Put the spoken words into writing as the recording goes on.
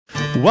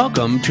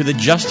Welcome to the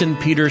Justin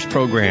Peters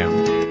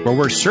program, where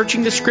we're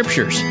searching the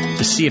scriptures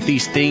to see if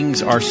these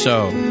things are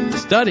so,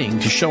 studying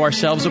to show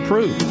ourselves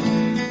approved,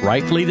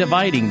 rightfully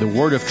dividing the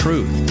word of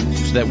truth,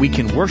 so that we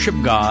can worship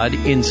God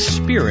in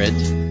spirit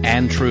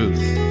and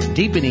truth,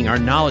 deepening our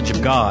knowledge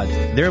of God,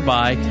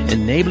 thereby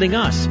enabling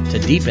us to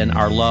deepen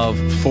our love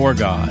for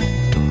God.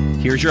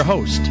 Here's your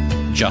host,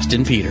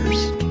 Justin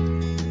Peters.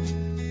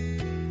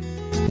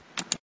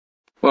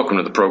 Welcome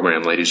to the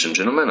program, ladies and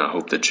gentlemen. I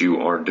hope that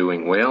you are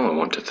doing well. I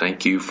want to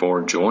thank you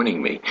for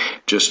joining me.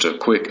 Just a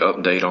quick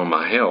update on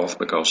my health,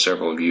 because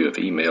several of you have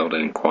emailed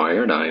and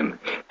inquired. I am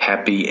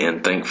happy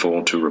and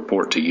thankful to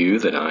report to you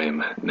that I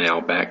am now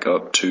back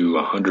up to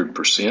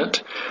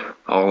 100%.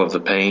 All of the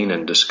pain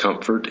and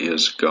discomfort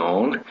is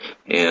gone,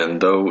 and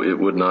though it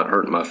would not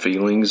hurt my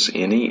feelings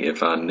any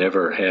if I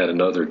never had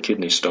another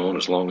kidney stone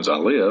as long as I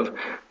live,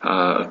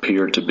 I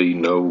appear to be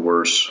no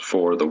worse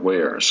for the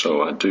wear.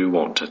 So I do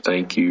want to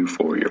thank you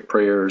for your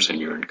prayers and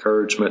your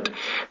encouragement.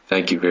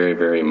 Thank you very,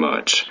 very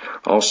much.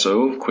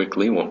 Also,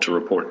 quickly want to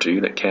report to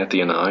you that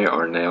Kathy and I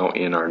are now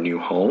in our new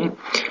home.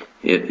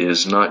 It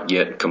is not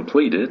yet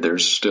completed.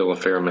 There's still a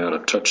fair amount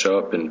of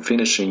touch-up and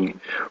finishing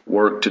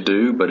work to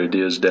do, but it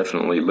is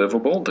definitely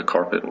livable. The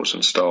carpet was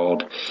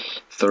installed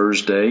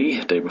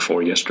Thursday, day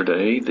before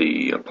yesterday.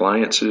 The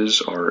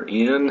appliances are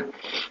in.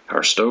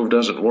 Our stove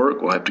doesn't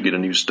work. We'll have to get a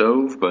new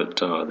stove, but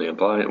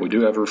we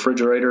do have a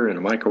refrigerator and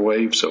a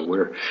microwave, so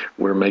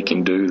we're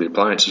making do. The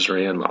appliances are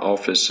in. My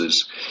office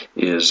is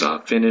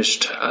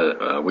finished.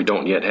 We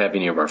don't yet have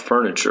any of our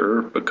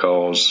furniture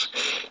because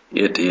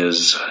it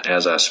is,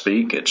 as I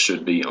speak, it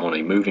should be on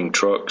a moving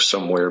truck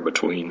somewhere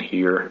between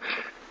here,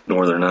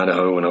 northern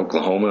Idaho, and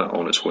Oklahoma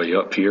on its way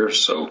up here.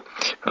 So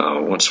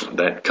once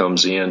that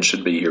comes in,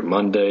 should be here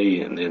Monday,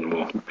 and then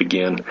we'll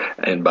begin,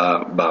 and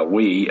by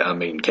we, I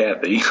mean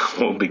Kathy,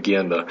 we'll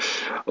begin the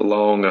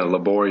long,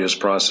 laborious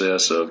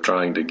process of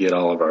trying to get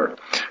all of our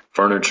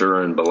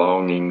furniture and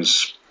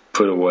belongings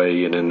put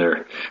away and in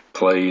their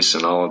place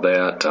and all of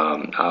that.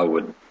 I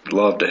would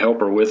love to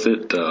help her with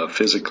it.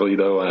 Physically,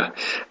 though,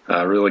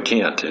 I really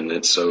can't.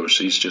 And so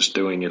she's just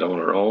doing it on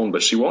her own,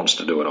 but she wants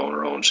to do it on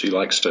her own. She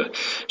wants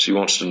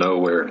to know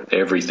where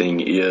everything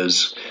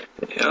is.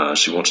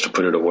 She wants to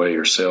put it away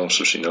herself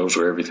so she knows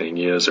where everything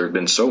is. There have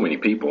been so many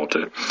people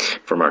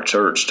from our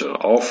church to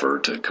offer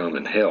to come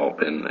and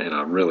help. And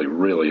I really,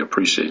 really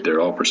appreciate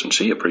their offers. And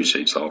she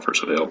appreciates the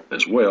offers of help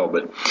as well.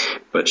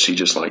 But she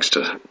just likes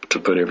to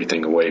put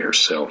everything away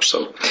herself.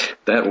 So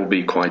that will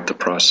be quite the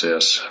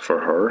process for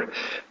her.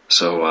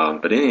 So,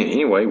 but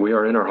anyway, we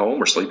are in our home.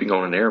 We're sleeping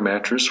on an air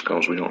mattress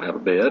because we don't have a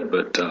bed,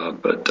 but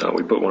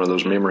we put one of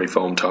those memory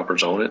foam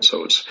toppers on it,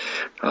 so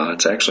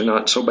it's actually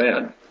not so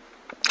bad.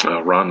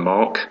 Ron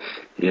Malk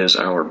is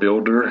our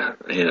builder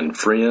and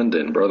friend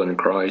and brother in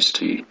Christ.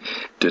 He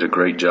did a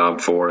great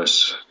job for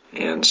us,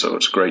 and so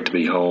it's great to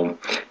be home,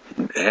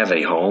 have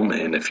a home.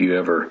 And if you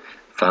ever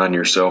find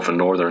yourself in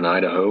northern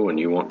Idaho and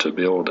you want to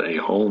build a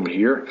home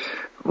here,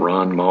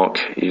 Ron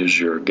Malk is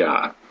your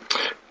guy.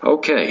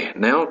 Okay,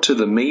 now to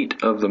the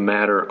meat of the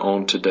matter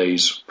on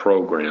today's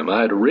program.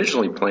 I had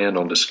originally planned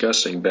on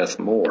discussing Beth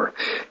Moore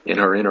in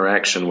her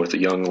interaction with a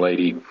young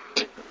lady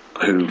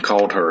who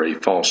called her a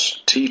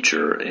false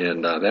teacher,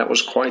 and that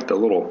was quite the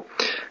little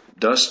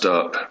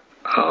dust-up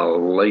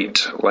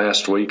late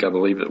last week, I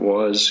believe it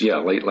was. Yeah,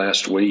 late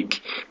last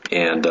week,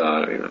 and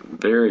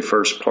very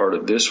first part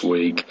of this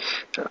week.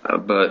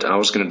 But I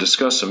was going to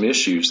discuss some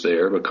issues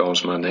there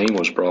because my name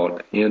was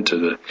brought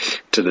into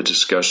the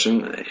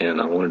discussion,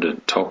 and I wanted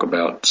to talk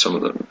about some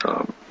of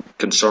the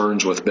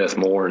concerns with Beth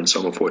Moore and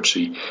some of what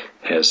she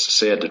has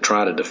said to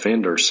try to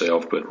defend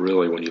herself. But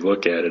really, when you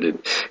look at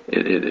it,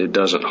 it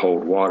doesn't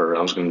hold water.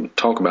 I was going to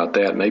talk about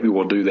that. Maybe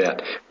we'll do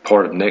that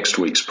part of next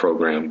week's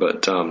program.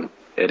 But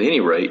at any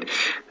rate,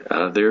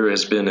 there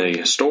has been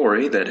a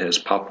story that has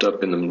popped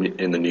up in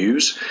the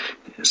news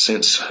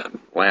since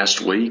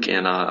last week,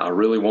 and I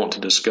really want to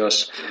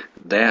discuss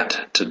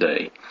that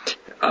today.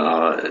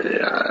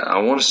 I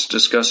want to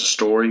discuss a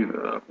story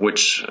of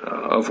which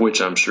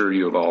I'm sure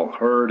you have all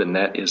heard, and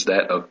that is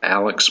that of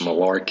Alex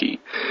Malarkey.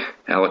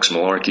 Alex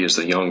Malarkey is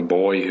the young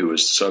boy who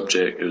is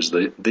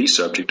the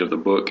subject of the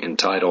book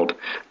entitled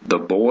 "The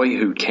Boy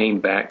Who Came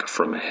Back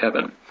from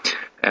Heaven."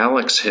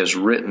 Alex has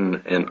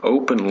written an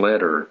open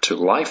letter to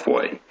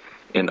Lifeway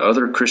and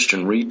other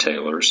Christian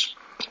retailers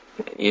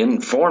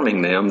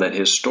informing them that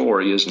his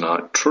story is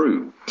not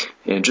true.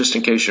 And just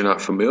in case you're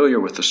not familiar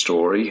with the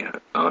story,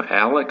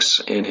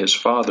 Alex and his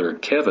father,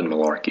 Kevin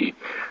Malarkey,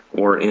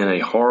 were in a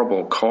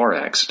horrible car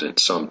accident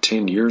some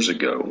 10 years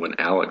ago when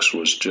Alex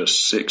was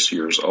just 6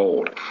 years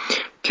old.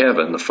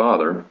 Kevin, the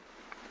father,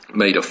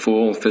 made a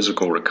full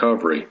physical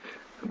recovery,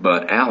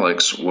 but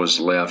Alex was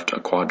left a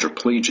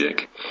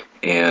quadriplegic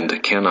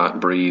and cannot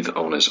breathe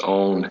on his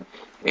own,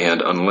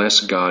 and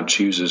unless God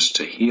chooses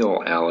to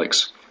heal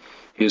Alex,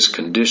 his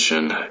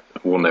condition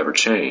will never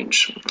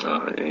change.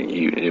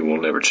 It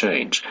will never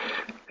change.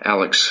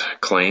 Alex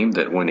claimed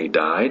that when he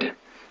died,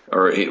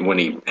 when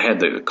he had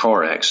the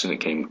car accident,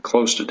 came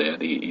close to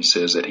death, he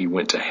says that he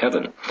went to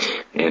heaven,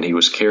 and he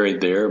was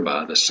carried there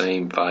by the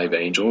same 5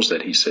 angels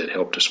that he said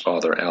helped his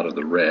father out of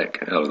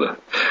the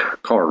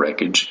car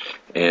wreckage.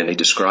 And he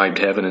described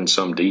heaven in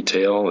some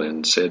detail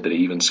and said that he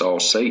even saw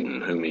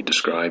Satan, whom he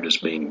described as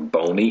being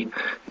bony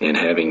and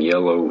having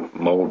yellow,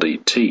 moldy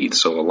teeth.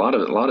 So a lot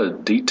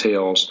of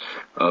details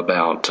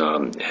about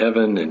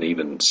heaven and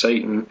even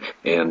Satan.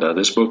 And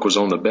this book was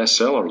on the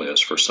bestseller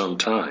list for some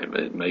time.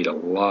 It made a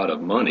lot of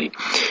money,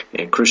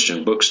 and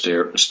Christian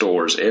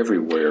bookstores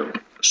everywhere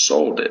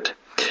sold it.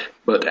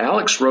 But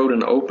Alex wrote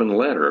an open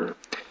letter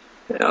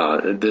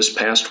this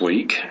past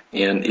week,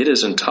 and it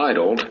is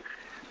entitled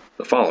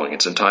the following.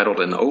 It's entitled,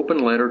 An Open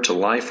Letter to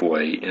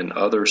Lifeway and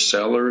Other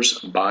Sellers,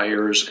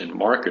 Buyers, and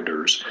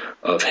Marketers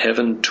of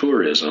Heaven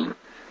Tourism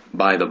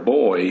by the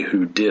Boy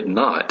Who Did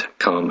Not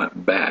Come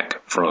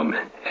Back from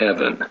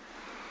Heaven.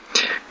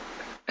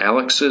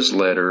 Alex's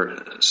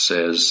letter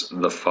says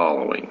the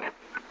following.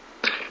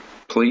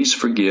 Please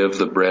forgive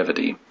the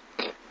brevity,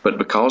 but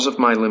because of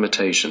my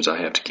limitations,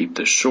 I have to keep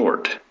this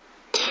short.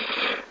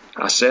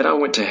 I said I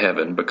went to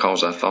heaven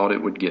because I thought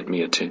it would get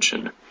me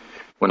attention.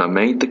 When I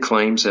made the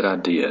claims that I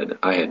did,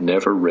 I had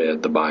never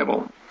read the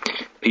Bible.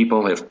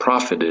 People have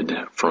profited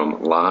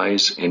from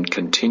lies and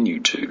continue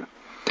to.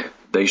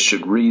 They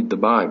should read the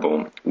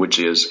Bible, which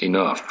is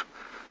enough.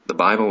 The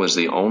Bible is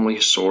the only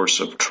source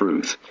of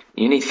truth.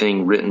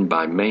 Anything written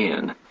by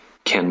man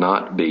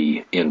cannot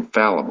be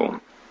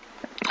infallible.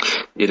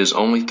 It is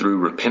only through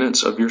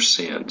repentance of your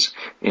sins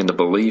and the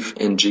belief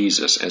in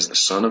Jesus as the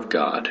Son of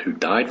God who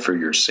died for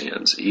your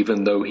sins,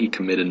 even though he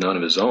committed none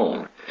of his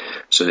own,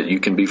 so that you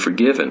can be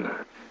forgiven.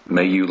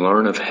 May you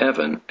learn of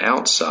heaven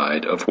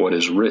outside of what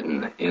is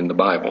written in the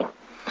Bible,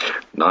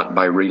 not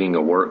by reading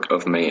a work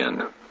of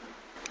man.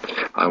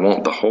 I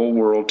want the whole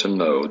world to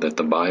know that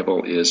the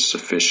Bible is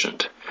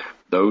sufficient.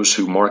 Those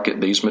who market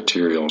these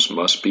materials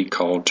must be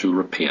called to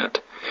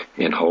repent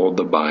and hold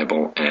the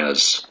Bible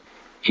as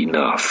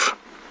enough.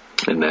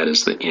 And that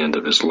is the end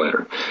of his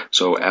letter.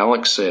 So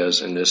Alex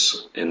says in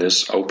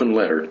this open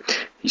letter,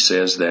 he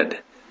says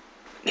that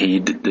he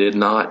did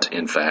not,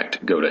 in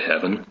fact, go to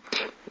heaven,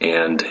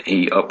 and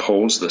he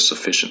upholds the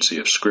sufficiency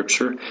of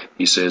Scripture.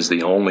 He says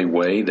the only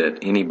way that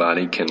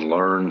anybody can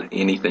learn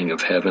anything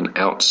of heaven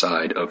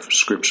outside of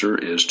Scripture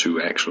is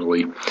to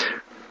actually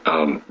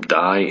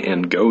die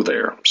and go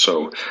there.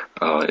 So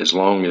as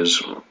long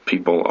as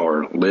people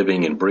are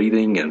living and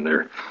breathing and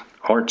their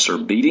hearts are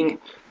beating,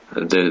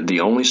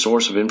 the only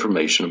source of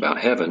information about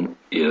heaven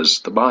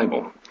is the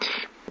Bible.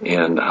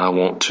 And I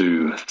want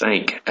to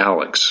thank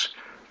Alex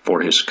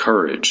for his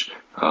courage.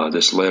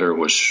 This letter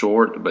was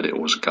short, but it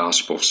was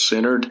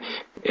gospel-centered.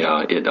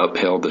 It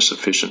upheld the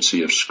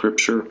sufficiency of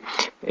Scripture,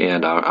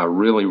 and I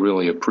really,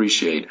 really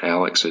appreciate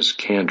Alex's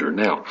candor.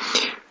 Now,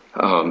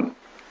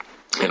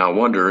 and I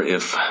wonder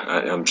if,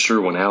 I'm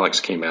sure when Alex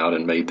came out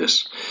and made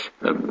this,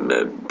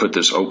 put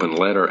this open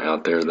letter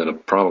out there,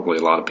 that probably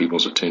a lot of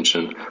people's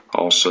attention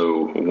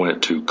also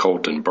went to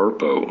Colton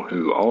Burpo,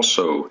 who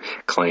also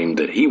claimed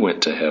that he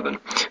went to heaven.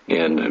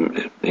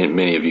 And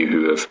many of you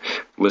who have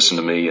listened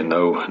to me and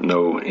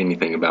know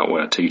anything about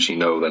what I teach, you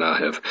know that I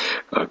have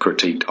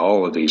critiqued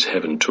all of these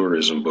heaven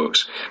tourism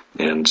books.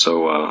 And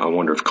so I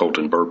wonder if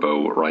Colton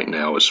Burpo right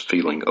now is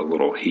feeling a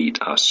little heat.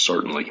 I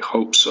certainly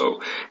hope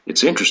so.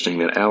 It's interesting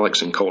that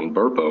Alex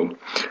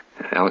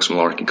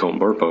Malark and Colton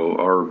Burpo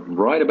are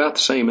right about the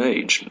same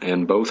age,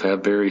 and both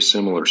have very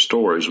similar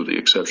stories, with the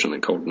exception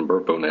that Colton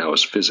Burpo now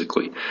is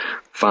physically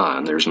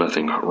fine. There's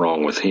nothing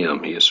wrong with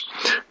him. He is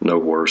no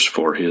worse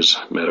for his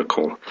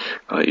medical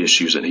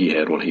issues that he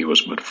had when he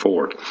was but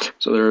 4.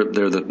 So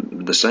they're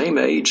the same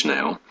age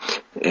now,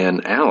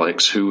 and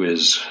Alex, who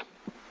is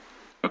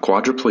a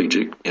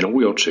quadriplegic in a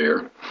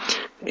wheelchair,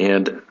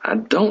 and I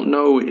don't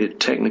know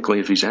technically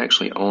if he's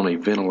actually on a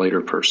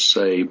ventilator per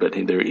se, but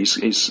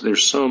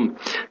there's some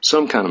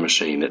kind of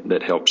machine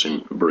that helps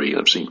him breathe.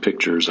 I've seen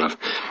pictures,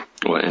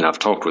 and I've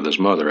talked with his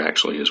mother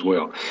actually as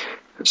well.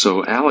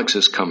 So Alex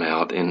has come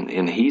out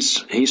and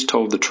he's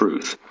told the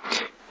truth.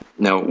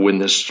 Now, when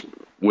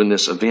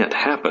this event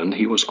happened,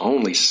 he was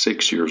only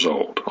 6 years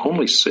old,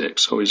 only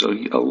 6, so he's a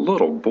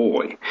little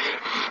boy.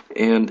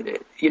 And,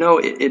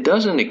 it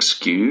doesn't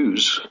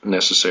excuse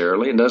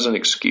necessarily, it doesn't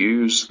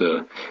excuse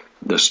the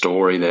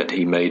story that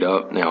he made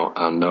up. Now,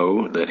 I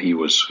know that he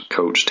was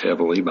coached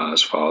heavily by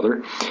his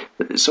father,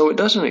 so it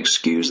doesn't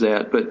excuse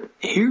that, but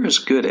here is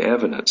good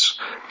evidence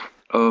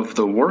of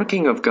the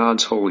working of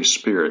God's Holy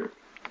Spirit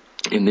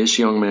in this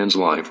young man's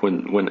life.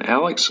 When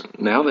Alex,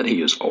 now that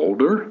he is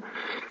older,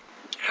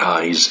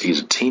 he's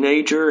a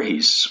teenager,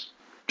 he's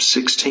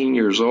 16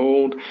 years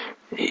old,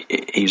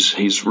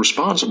 he's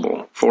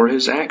responsible for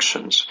his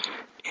actions,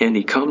 and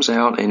he comes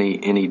out and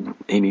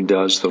he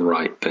does the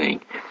right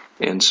thing.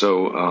 And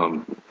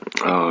so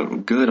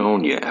good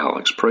on you,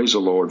 Alex. Praise the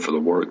Lord for the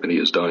work that he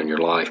has done in your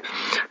life.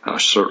 I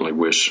certainly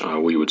wish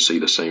we would see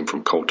the same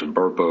from Colton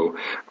Burpo,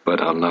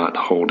 but I'm not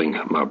holding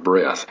my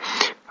breath.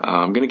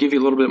 I'm going to give you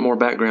a little bit more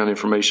background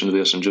information to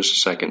this in just a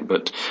second,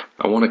 but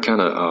I want to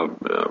kind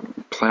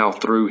of plow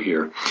through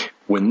here.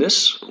 When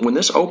this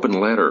open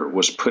letter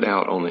was put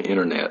out on the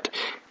internet,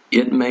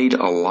 it made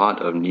a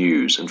lot of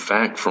news. In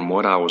fact, from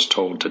what I was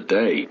told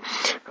today,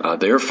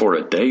 there for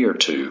a day or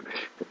two,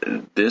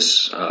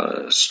 this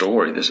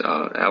story, this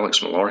Alex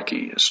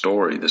Malarkey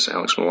story, this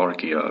Alex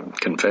Malarkey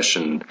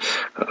confession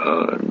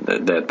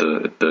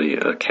that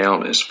the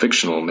account is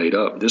fictional and made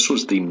up, this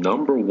was the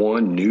number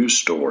one news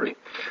story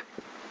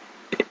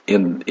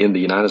in the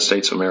United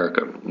States of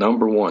America.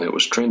 Number one. It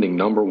was trending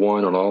number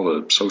one on all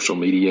the social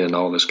media and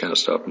all this kind of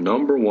stuff.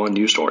 Number one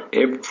news story.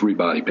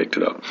 Everybody picked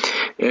it up.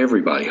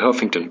 Everybody.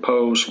 Huffington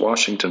Post,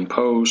 Washington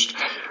Post,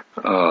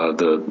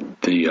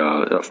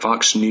 the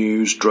Fox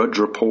News, Drudge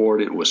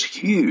Report. It was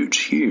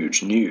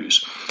huge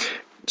news.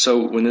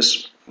 So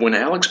when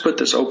Alex put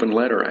this open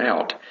letter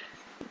out,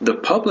 the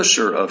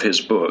publisher of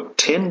his book,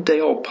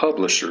 Tyndale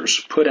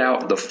Publishers, put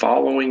out the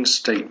following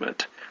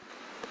statement,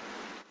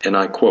 and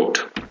I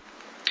quote,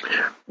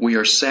 "We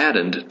are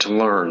saddened to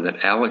learn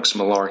that Alex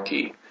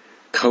Malarkey,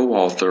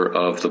 co-author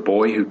of The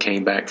Boy Who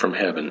Came Back from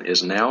Heaven,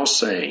 is now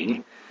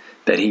saying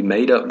that he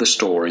made up the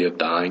story of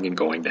dying and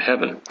going to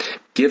heaven.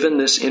 Given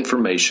this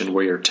information,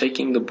 we are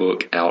taking the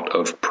book out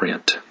of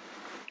print."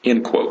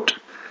 End quote.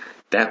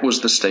 That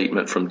was the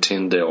statement from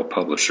Tyndale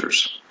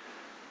Publishers.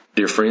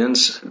 Dear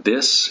friends,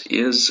 this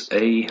is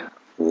a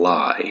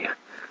lie.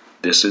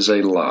 This is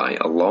a lie.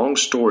 A long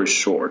story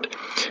short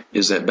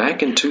is that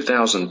back in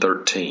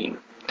 2013,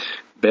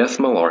 Beth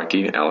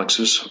Malarkey,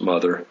 Alex's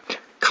mother,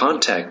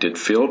 contacted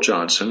Phil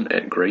Johnson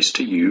at Grace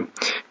to You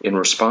in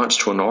response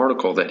to an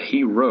article that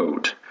he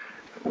wrote,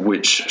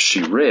 which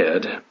she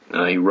read.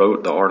 He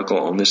wrote the article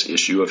on this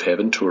issue of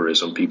heaven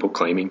tourism, people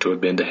claiming to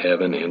have been to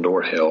heaven and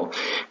or hell.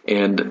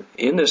 And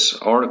in this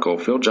article,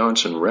 Phil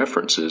Johnson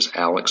references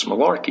Alex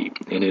Malarkey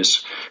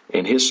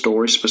and his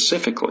story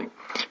specifically,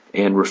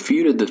 and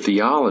refuted the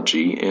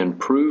theology and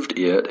proved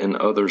it and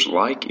others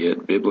like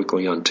it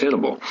biblically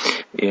untenable.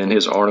 In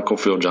his article,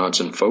 Phil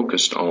Johnson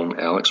focused on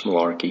Alex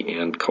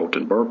Malarkey and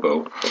Colton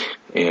Burpo,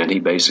 and he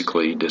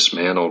basically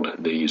dismantled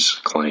these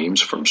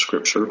claims from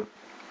Scripture.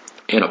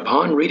 And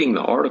upon reading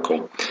the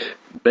article,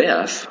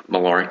 Beth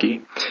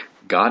Malarkey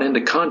got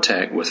into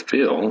contact with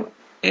Phil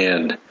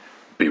and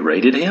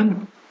berated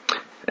him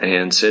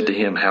and said to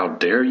him, "How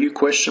dare you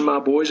question my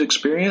boy's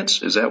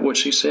experience?" Is that what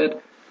she said?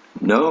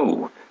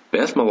 No.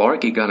 Beth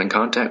Malarkey got in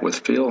contact with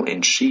Phil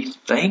and she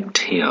thanked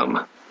him.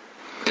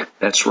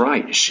 That's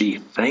right, she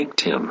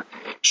thanked him.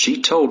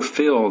 She told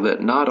Phil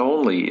that not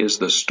only is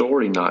the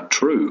story not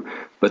true,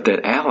 but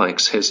that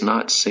Alex has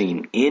not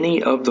seen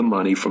any of the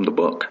money from the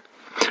book.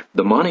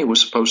 The money was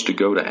supposed to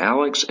go to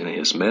Alex and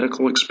his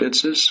medical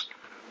expenses,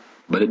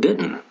 but it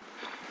didn't.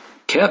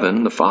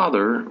 Kevin, the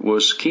father,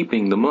 was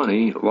keeping the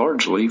money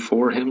largely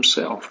for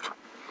himself.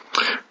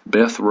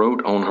 Beth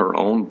wrote on her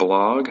own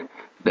blog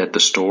that the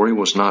story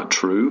was not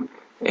true,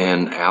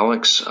 and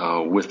Alex,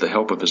 with the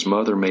help of his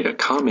mother, made a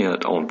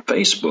comment on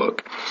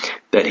Facebook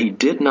that he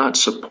did not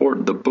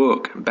support the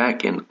book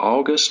back in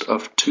August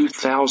of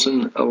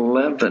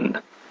 2011.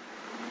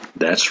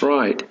 That's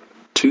right.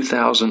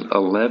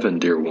 2011,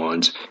 dear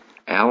ones.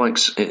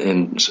 Alex,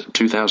 in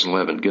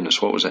 2011,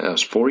 goodness, what was that? That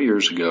was 4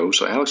 years ago.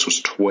 So Alex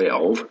was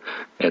 12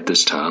 at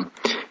this time.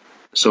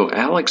 So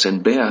Alex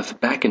and Beth,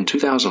 back in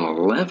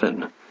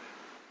 2011,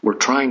 were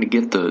trying to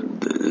get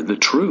the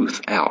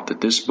truth out,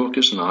 that this book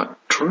is not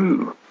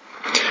true.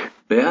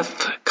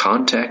 Beth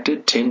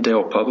contacted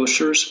Tyndale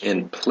Publishers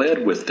and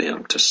pled with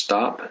them to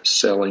stop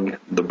selling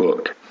the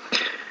book.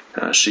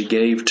 She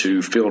gave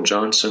to Phil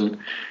Johnson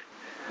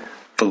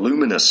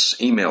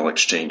voluminous email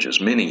exchanges,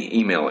 many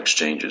email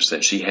exchanges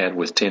that she had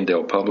with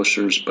Tyndale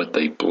Publishers, but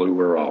they blew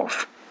her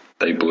off.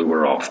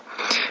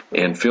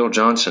 And Phil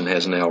Johnson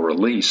has now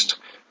released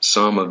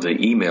some of the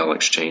email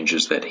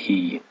exchanges that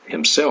he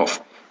himself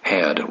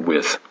had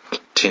with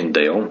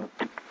Tyndale.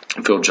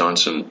 Phil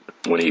Johnson,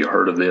 when he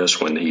heard of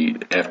this,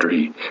 after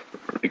he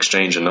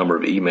exchanged a number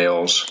of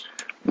emails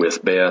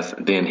with Beth,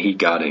 then he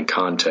got in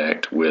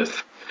contact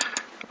with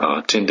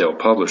Tyndale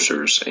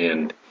Publishers,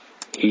 and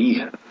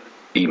he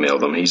emailed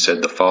them. He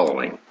said the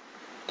following.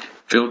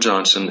 Phil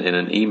Johnson, in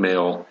an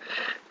email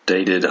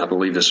dated, I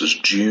believe this was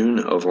June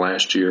of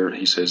last year,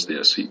 he says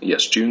this.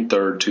 June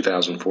 3rd,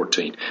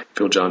 2014.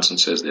 Phil Johnson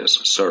says this.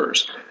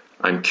 "Sirs,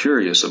 I'm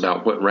curious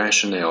about what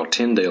rationale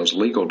Tyndale's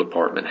legal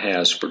department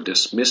has for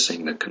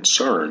dismissing the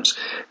concerns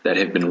that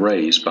have been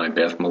raised by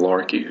Beth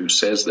Malarkey, who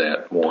says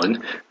that,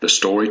 1, the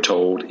story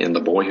told in The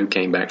Boy Who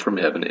Came Back from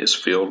Heaven is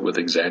filled with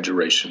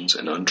exaggerations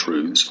and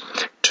untruths.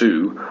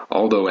 2,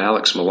 although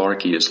Alex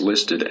Malarkey is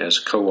listed as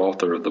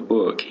co-author of the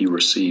book, he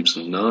receives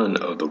none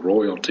of the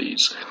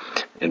royalties.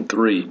 And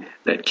 3,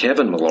 that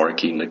Kevin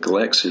Malarkey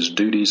neglects his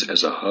duties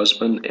as a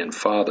husband and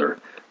father,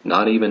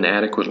 not even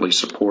adequately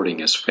supporting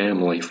his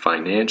family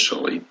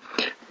financially,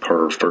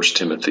 per 1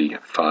 Timothy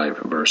 5,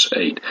 verse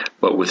 8.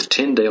 But with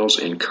Tyndale's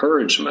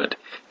encouragement,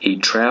 he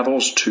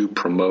travels to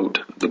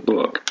promote the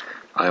book."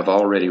 I have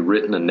already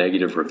written a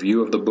negative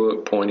review of the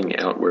book, pointing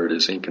out where it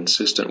is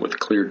inconsistent with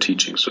clear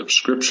teachings of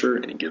Scripture,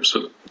 and he gives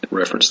a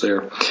reference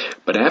there.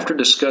 But after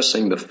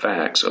discussing the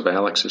facts of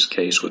Alex's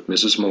case with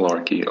Mrs.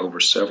 Malarkey over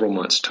several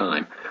months'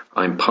 time,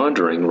 I'm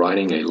pondering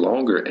writing a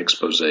longer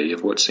expose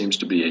of what seems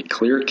to be a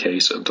clear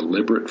case of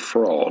deliberate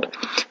fraud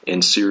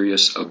and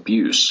serious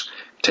abuse,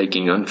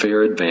 taking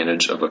unfair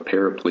advantage of a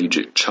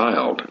paraplegic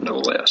child, no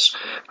less.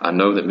 I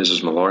know that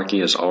Mrs. Malarkey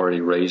has already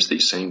raised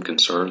these same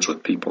concerns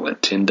with people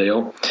at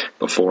Tyndale.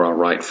 Before I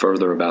write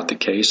further about the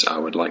case, I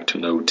would like to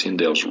know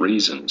Tyndale's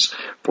reasons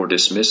for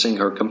dismissing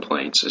her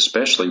complaints,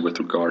 especially with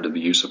regard to the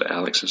use of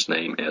Alex's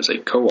name as a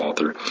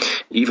co-author,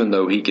 even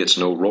though he gets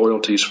no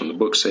royalties from the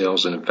book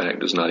sales and in fact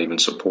does not even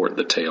support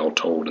the tale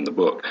told in the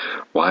book.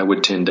 Why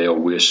would Tyndale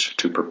wish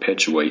to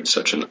perpetuate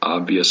such an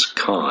obvious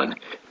con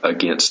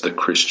against the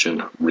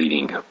Christian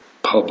reading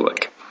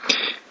public?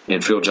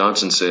 And Phil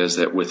Johnson says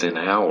that within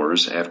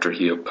hours after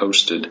he had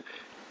posted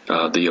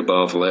the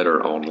above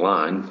letter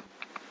online,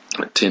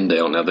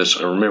 Tyndale, now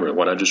this, remember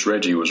what I just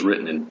read you was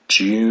written in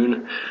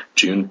June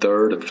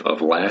 3rd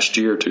of last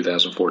year,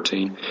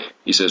 2014.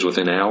 He says,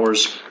 within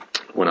hours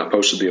when I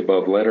posted the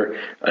above letter,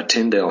 a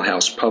Tyndale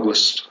House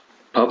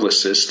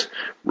publicist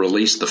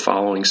released the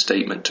following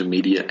statement to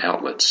media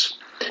outlets.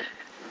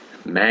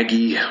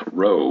 Maggie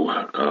Rowe,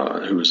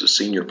 who is a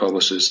senior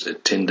publicist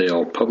at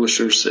Tyndale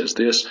Publishers, says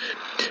this: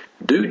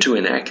 due to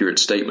inaccurate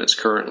statements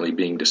currently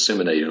being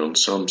disseminated on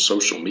some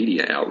social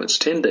media outlets,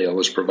 Tyndale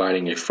is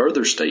providing a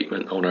further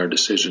statement on our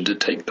decision to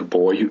take The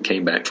Boy Who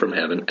Came Back from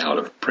Heaven out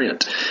of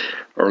print.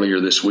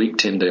 Earlier this week,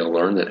 Tyndale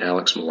learned that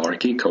Alex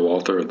Malarkey,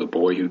 co-author of The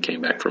Boy Who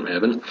Came Back from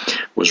Heaven,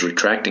 was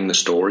retracting the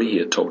story he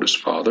had told his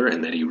father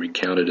and that he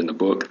recounted in the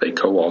book they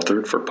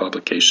co-authored for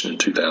publication in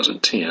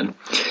 2010.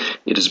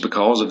 It is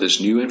because of this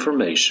new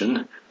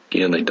information,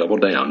 again they double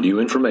down, new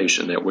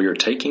information, that we are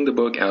taking the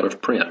book out of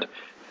print.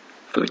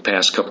 For the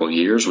past couple of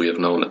years, we have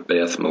known that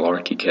Beth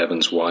Malarkey,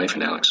 Kevin's wife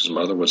and Alex's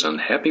mother, was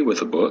unhappy with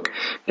the book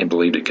and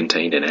believed it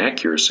contained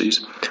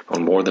inaccuracies.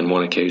 On more than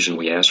one occasion,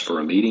 we asked for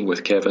a meeting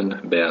with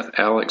Kevin, Beth,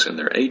 Alex, and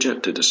their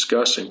agent to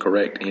discuss and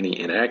correct any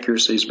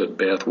inaccuracies, but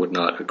Beth would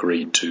not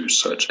agree to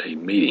such a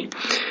meeting.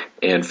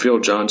 And Phil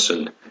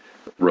Johnson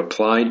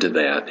replied to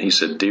that. He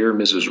said, Dear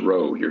Mrs.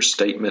 Rowe, your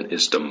statement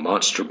is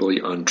demonstrably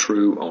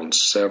untrue on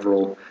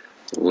several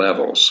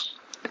levels.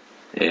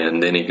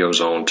 And then he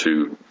goes on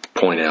to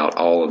point out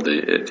all of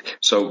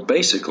so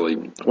basically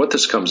what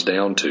this comes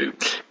down to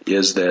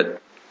is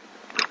that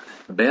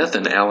Beth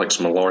and Alex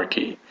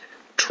Malarkey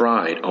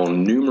tried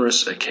on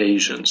numerous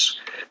occasions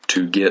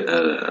to get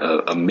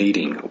a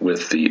meeting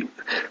with the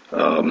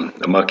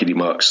muckety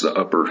mucks, the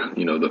upper,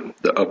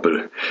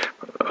 the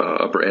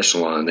upper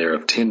echelon there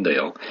of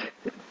Tyndale,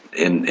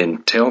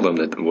 and tell them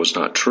that it was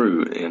not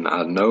true. And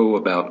I know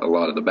about a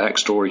lot of the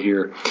backstory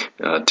here.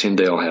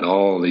 Tyndale had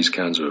all these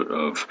kinds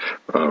of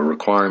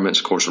requirements.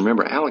 Of course,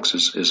 remember, Alex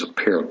is a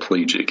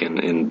paraplegic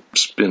and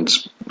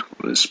spent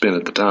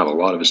at the time a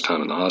lot of his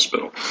time in the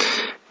hospital.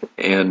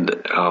 And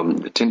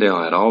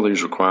Tyndale had all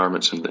these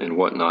requirements and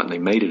whatnot, and they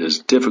made it as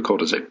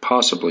difficult as they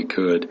possibly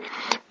could.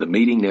 The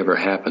meeting never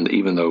happened,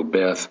 even though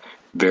Beth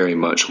very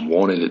much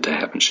wanted it to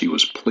happen. She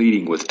was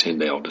pleading with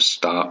Tyndale to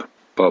stop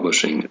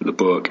publishing the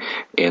book,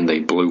 and they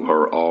blew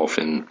her off,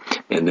 and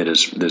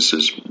this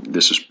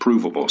is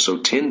provable. So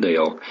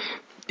Tyndale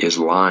is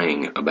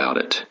lying about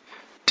it.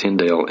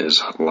 Tyndale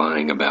is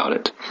lying about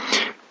it.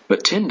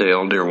 But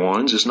Tyndale, dear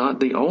ones, is not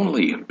the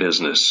only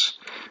business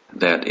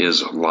that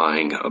is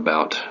lying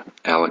about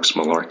Alex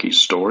Malarkey's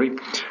story.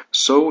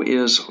 So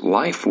is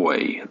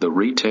Lifeway, the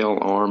retail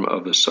arm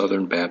of the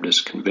Southern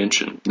Baptist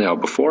Convention. Now,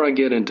 before I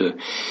get into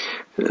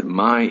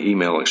my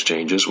email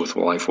exchanges with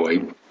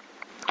Lifeway,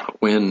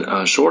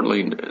 when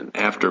shortly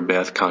after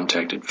Beth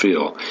contacted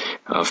Phil,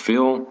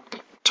 Phil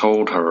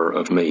told her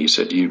of me. He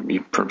said,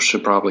 you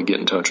should probably get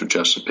in touch with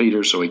Justin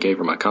Peters. So he gave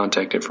her my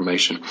contact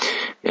information.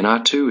 And I,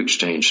 too,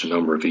 exchanged a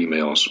number of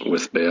emails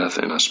with Beth,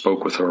 and I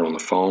spoke with her on the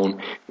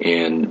phone.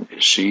 And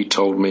she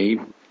told me,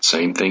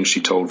 same thing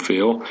she told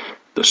Phil,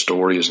 the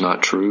story is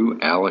not true.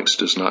 Alex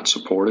does not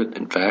support it.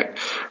 In fact,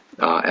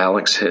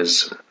 Alex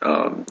has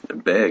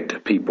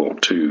begged people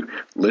to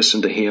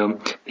listen to him.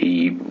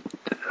 He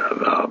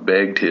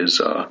begged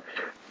his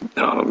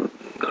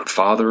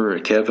father,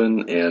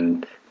 Kevin,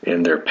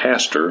 and their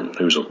pastor,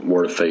 who's a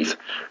Word of Faith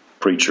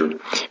preacher.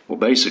 Well,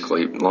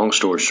 basically, long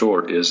story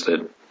short, is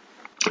that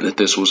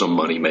this was a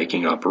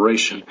money-making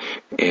operation.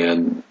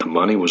 And the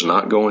money was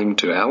not going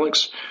to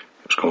Alex.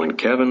 It was going to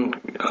Kevin.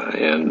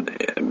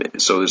 And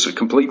so it's a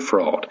complete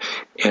fraud.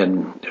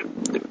 And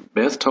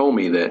Beth told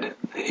me that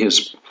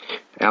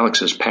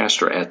Alex's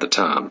pastor at the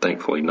time,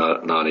 thankfully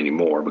not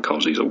anymore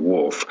because he's a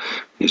wolf,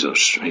 he's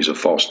a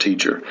false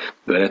teacher,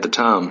 but at the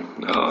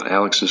time,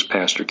 Alex's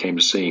pastor came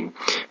to see him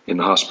in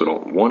the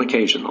hospital.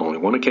 Only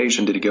one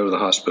occasion did he go to the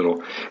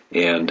hospital,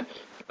 and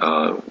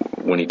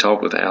when he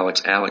talked with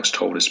Alex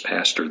told his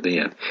pastor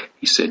then,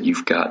 he said,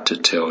 you've got to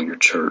tell your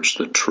church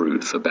the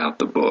truth about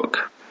the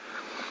book.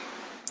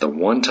 The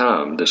one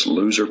time this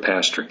loser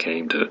pastor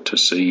came to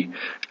see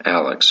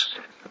Alex,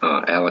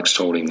 Alex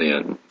told him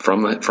then,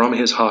 from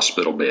his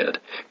hospital bed,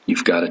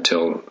 you've got to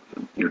tell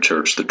your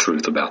church the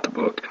truth about the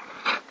book.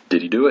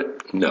 Did he do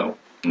it? No.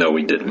 No,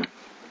 he didn't.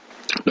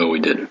 No,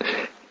 he didn't.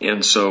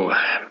 And so,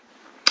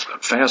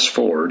 fast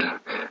forward,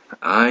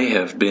 I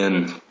have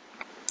been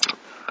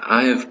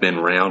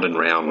round and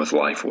round with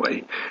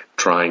Lifeway,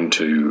 trying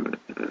to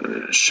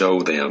show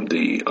them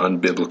the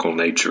unbiblical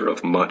nature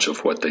of much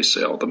of what they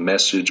sell. The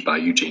Message by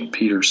Eugene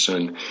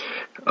Peterson.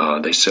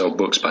 They sell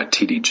books by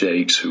T.D.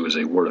 Jakes, who is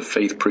a Word of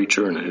Faith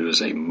preacher and who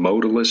is a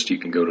modalist. You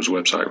can go to his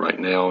website right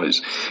now.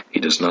 He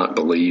does not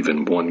believe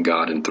in one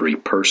God in three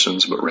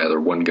persons, but rather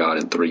one God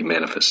in three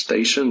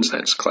manifestations.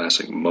 That's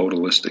classic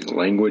modalistic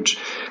language.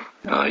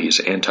 He's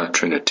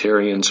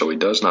anti-Trinitarian, so he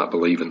does not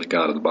believe in the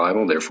God of the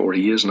Bible. Therefore,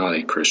 he is not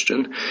a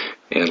Christian.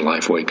 And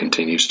Lifeway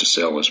continues to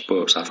sell his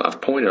books.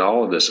 I've pointed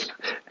all of this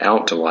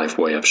out to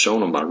Lifeway. I've shown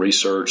them my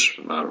research,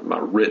 my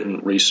written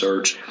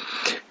research.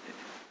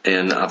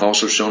 And I've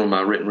also shown them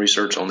my written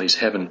research on these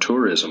heaven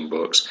tourism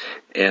books.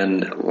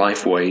 And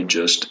Lifeway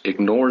just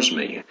ignores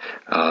me.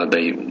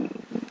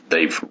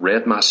 They've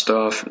read my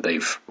stuff.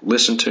 They've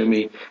listened to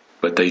me,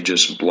 but they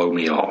just blow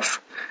me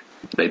off.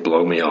 They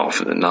blow me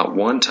off. And not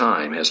one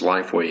time has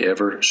Lifeway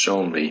ever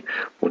shown me,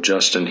 well,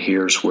 Justin,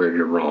 here's where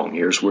you're wrong.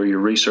 Here's where your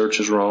research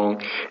is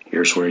wrong.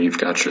 Here's where you've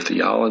got your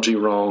theology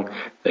wrong.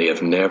 They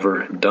have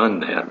never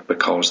done that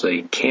because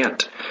they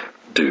can't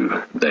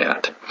do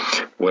that.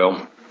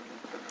 Well,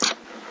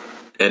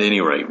 at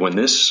any rate, when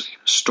this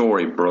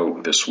story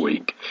broke this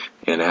week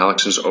and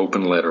Alex's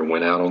open letter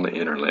went out on the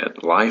internet,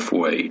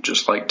 Lifeway,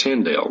 just like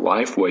Tyndale,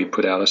 Lifeway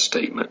put out a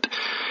statement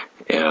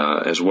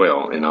as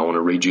well. And I want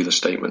to read you the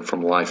statement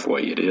from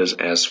Lifeway. It is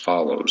as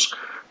follows,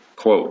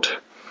 quote,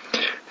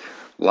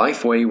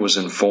 Lifeway was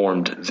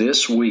informed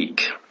this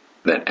week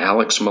that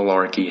Alex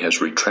Malarkey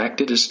has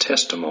retracted his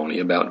testimony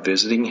about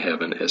visiting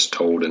heaven as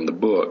told in the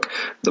book,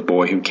 The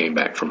Boy Who Came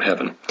Back from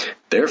Heaven.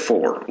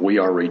 Therefore, we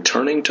are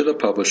returning to the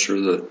publisher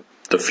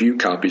the few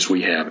copies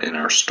we have in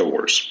our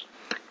stores.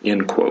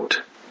 End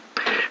quote.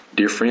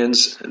 Dear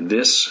friends,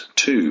 this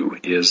too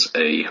is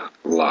a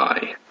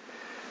lie.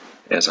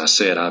 As I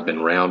said, I've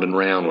been round and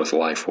round with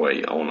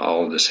Lifeway on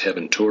all of this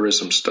heaven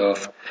tourism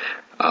stuff,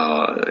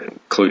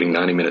 including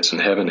 90 Minutes in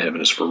Heaven,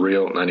 Heaven is for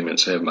Real, 90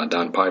 Minutes in Heaven by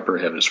Don Piper,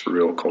 Heaven is for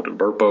Real, Colton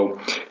Burpo,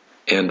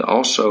 and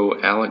also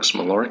Alex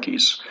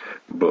Malarkey's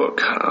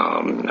book.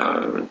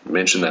 I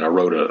mentioned that I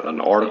wrote an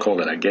article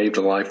that I gave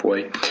to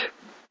Lifeway,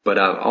 but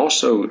I've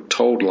also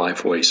told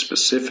Lifeway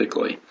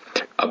specifically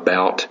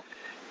about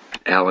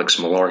Alex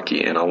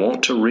Malarkey, and I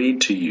want to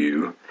read to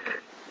you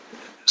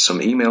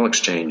some email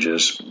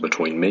exchanges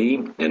between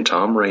me and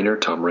Tom Rainer.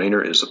 Tom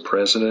Rainer is the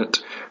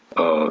president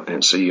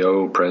and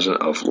CEO,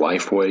 president of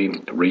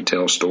Lifeway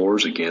Retail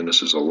Stores. Again,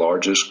 this is the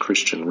largest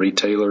Christian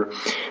retailer.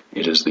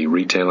 It is the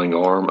retailing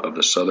arm of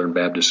the Southern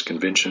Baptist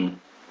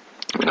Convention.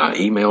 And I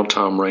emailed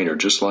Tom Rainer,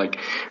 just like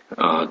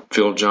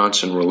Phil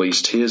Johnson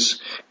released his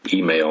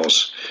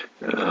emails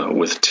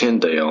with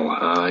Tyndale.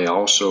 I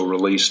also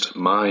released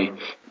my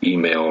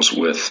emails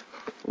with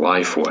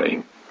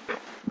Lifeway.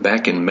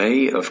 Back in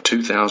May of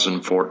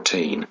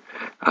 2014,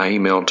 I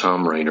emailed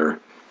Tom Rainer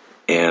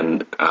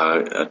and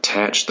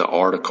attached the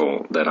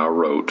article that I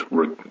wrote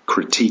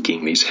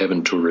critiquing these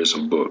heaven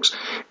tourism books.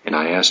 And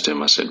I asked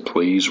him, I said,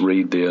 please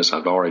read this.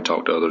 I've already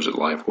talked to others at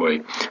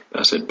Lifeway.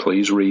 I said,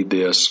 please read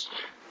this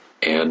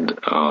and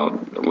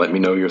let me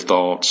know your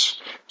thoughts.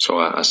 So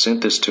I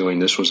sent this to him.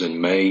 This was in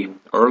May,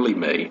 early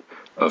May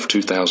of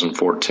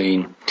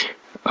 2014.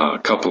 A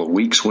couple of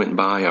weeks went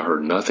by. I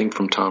heard nothing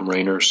from Tom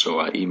Rainer, so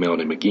I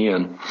emailed him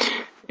again.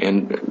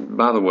 And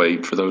by the way,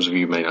 for those of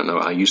you who may not know,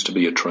 I used to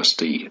be a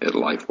trustee at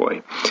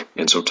Lifeway.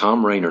 And so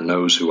Tom Rainer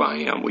knows who I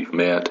am. We've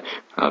met.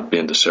 I've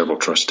been to several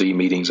trustee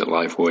meetings at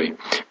Lifeway.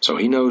 So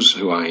he knows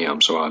who I am.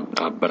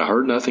 But I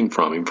heard nothing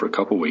from him for a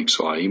couple of weeks,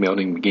 so I emailed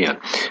him again.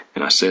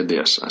 And I said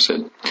this. I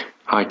said,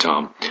 hi,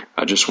 Tom.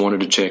 I just wanted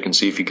to check and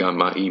see if you got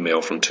my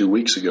email from 2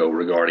 weeks ago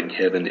regarding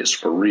Heaven is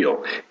for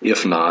Real.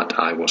 If not,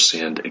 I will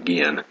send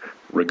again.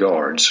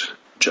 Regards,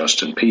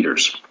 Justin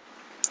Peters.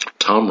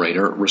 Tom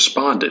Rainer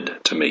responded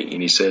to me,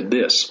 and he said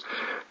this,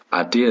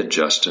 I did,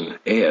 Justin.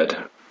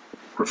 Ed,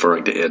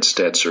 referring to Ed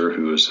Stetzer,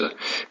 who is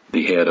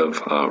the head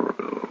of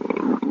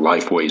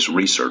Lifeway's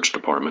research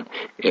department.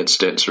 Ed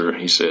Stetzer,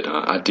 he said,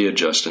 I did,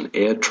 Justin.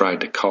 Ed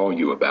tried to call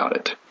you about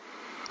it.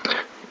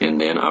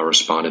 And then I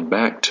responded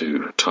back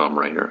to Tom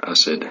Rainer. I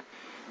said,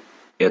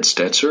 Ed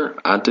Stetzer,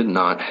 I did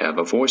not have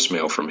a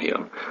voicemail from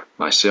him.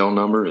 My cell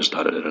number is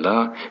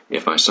da-da-da-da-da.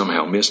 If I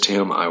somehow missed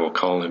him, I will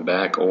call him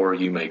back, or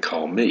you may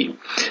call me.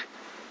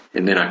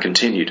 And then I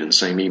continued in the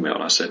same email.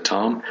 I said,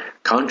 Tom,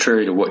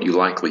 contrary to what you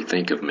likely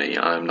think of me,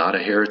 I am not a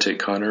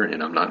heretic hunter,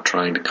 and I'm not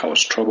trying to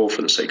cause trouble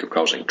for the sake of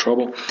causing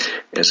trouble.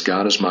 As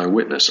God is my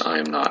witness, I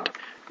am not.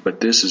 But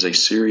this is a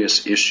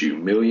serious issue.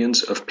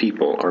 Millions of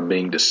people are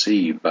being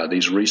deceived by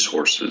these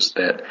resources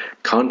that,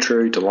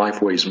 contrary to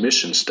Lifeway's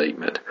mission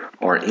statement,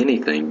 are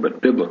anything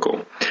but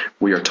biblical.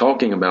 We are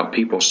talking about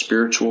people's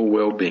spiritual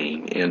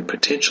well-being and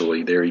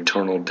potentially their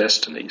eternal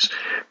destinies.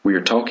 We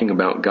are talking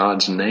about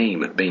God's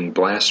name being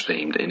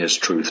blasphemed and His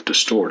truth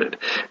distorted.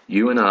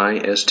 You and I,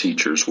 as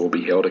teachers, will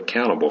be held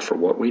accountable for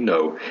what we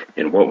know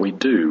and what we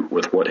do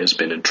with what has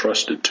been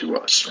entrusted to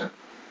us.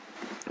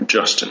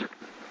 Justin.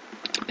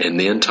 And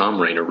then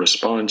Tom Rainer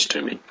responds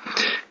to me.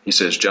 He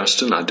says,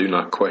 Justin, I do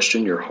not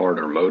question your heart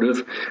or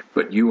motive,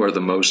 but you are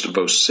the most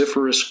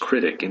vociferous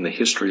critic in the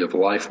history of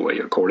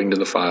Lifeway, according to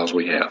the files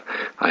we have.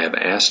 I have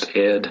asked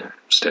Ed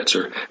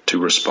Stetzer to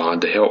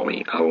respond to help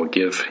me. I will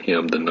give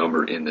him the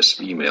number in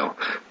this email.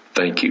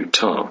 Thank you,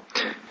 Tom.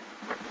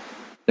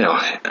 Now,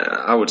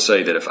 I would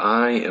say that if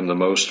I am the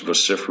most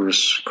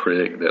vociferous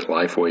critic that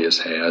Lifeway has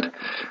had,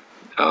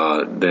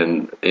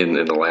 then in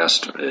the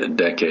last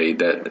decade,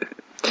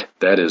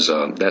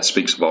 that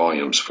speaks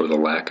volumes for the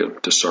lack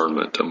of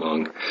discernment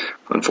among,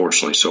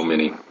 unfortunately, so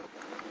many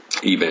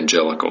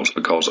evangelicals.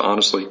 Because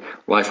honestly,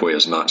 Lifeway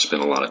has not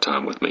spent a lot of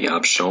time with me.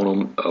 I've shown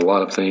them a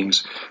lot of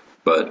things,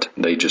 but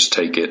they just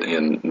take it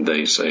and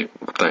they say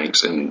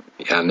thanks, and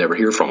I never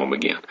hear from them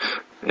again.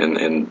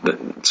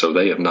 So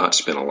they have not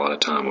spent a lot of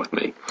time with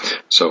me.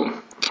 So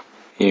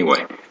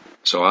anyway,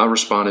 so I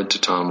responded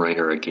to Tom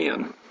Rainer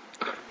again.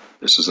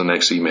 This is the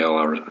next email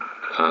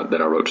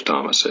that I wrote to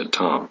Tom. I said,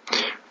 Tom,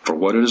 for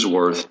what it is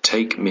worth,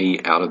 take me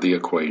out of the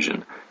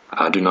equation.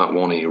 I do not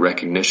want any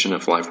recognition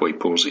if Lifeway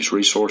pulls these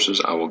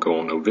resources. I will go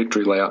on no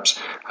victory laps.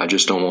 I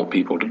just don't want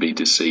people to be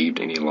deceived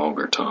any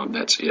longer, Tom.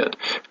 That's it.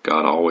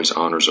 God always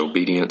honors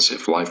obedience.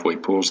 If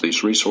Lifeway pulls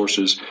these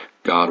resources,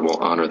 God will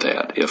honor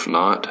that. If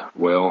not,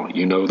 well,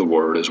 you know the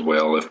word as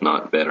well, if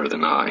not better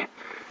than I.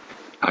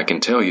 I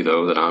can tell you,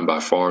 though, that I'm by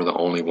far the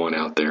only one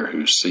out there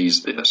who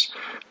sees this.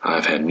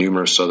 I've had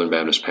numerous Southern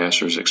Baptist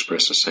pastors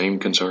express the same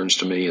concerns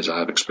to me as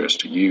I've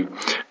expressed to you.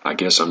 I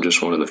guess I'm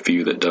just one of the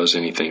few that does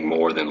anything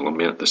more than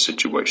lament the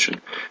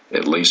situation.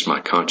 At least my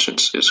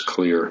conscience is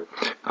clear.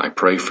 I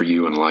pray for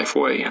you in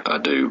Lifeway. I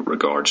do.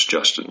 Regards,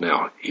 Justin.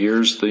 Now,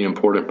 here's the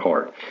important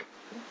part.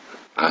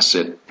 I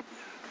said,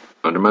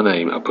 under my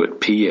name, I put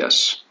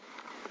P.S.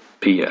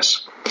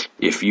 P.S.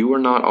 If you are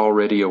not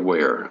already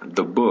aware,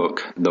 the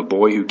book, The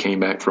Boy Who Came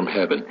Back from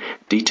Heaven,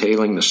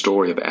 detailing the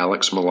story of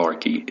Alex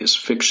Malarkey, is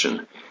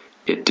fiction.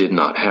 It did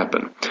not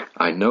happen.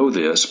 I know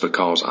this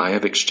because I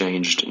have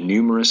exchanged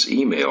numerous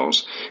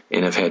emails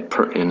and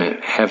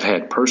have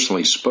had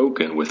personally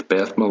spoken with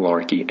Beth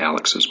Malarkey,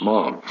 Alex's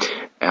mom.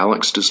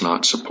 Alex does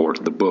not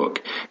support the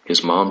book.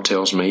 His mom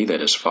tells me that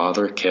his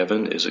father,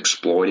 Kevin, is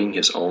exploiting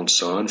his own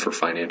son for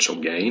financial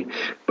gain,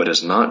 but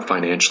is not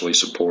financially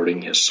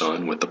supporting his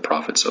son with the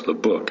profits of the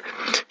book.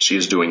 She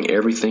is doing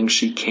everything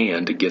she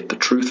can to get the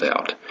truth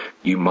out.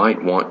 You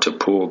might want to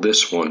pull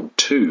this one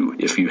too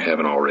if you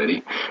haven't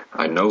already.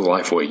 I know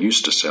Lifeway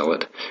used to sell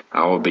it.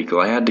 I will be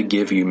glad to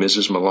give you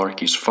Mrs.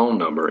 Malarkey's phone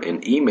number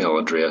and email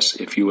address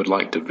if you would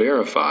like to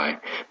verify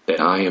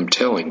that I am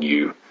telling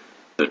you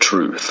the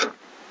truth.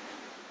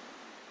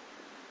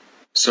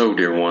 So,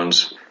 dear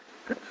ones,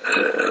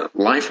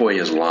 Lifeway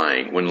is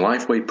lying. When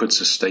Lifeway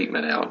puts a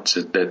statement out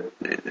that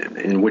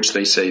in which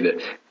they say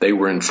that they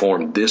were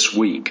informed this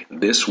week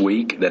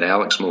that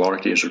Alex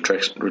Malarkey has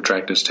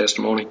retracted his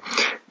testimony,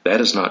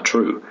 that is not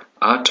true.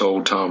 I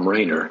told Tom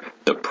Rainer,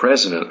 the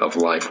president of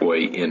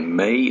Lifeway, in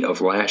May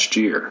of last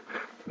year,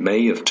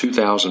 May of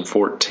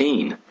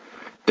 2014,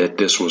 that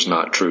this was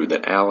not true,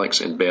 that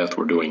Alex and Beth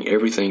were doing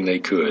everything they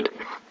could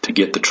to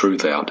get the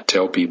truth out, to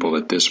tell people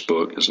that this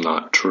book is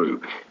not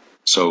true.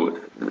 So,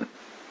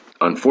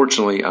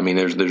 unfortunately, I mean,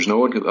 there's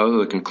no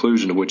other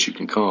conclusion to which you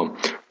can come.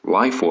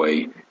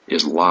 Lifeway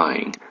is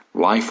lying.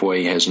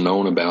 Lifeway has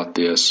known about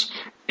this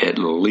at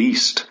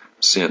least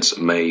since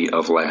May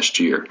of last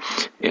year.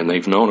 And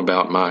they've known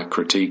about my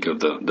critique of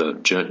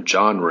the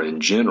genre in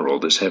general,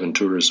 this heaven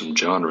tourism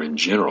genre in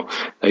general.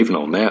 They've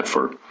known that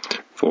for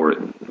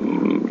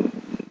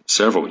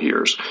several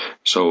years.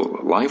 So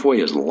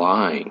Lifeway is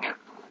lying,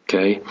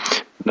 okay?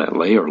 That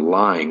they are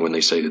lying when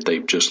they say that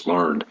they've just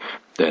learned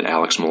that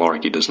Alex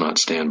Malarkey does not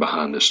stand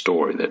behind this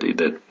story,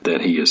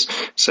 that he is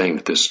saying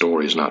that this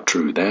story is not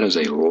true. That is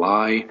a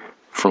lie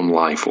from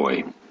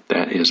Lifeway.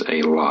 That is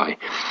a lie.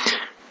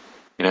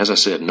 And as I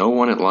said, no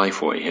one at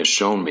Lifeway has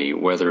shown me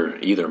whether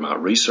either my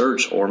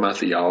research or my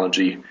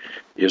theology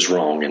is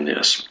wrong in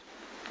this.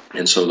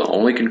 And so the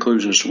only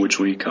conclusions to which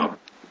we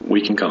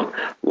can come,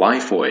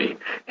 Lifeway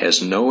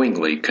has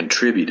knowingly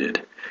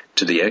contributed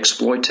to the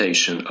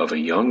exploitation of a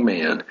young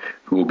man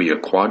who will be a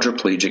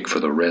quadriplegic for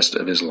the rest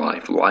of his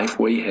life.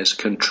 Lifeway has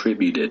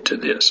contributed to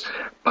this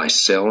by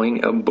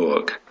selling a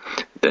book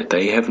that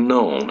they have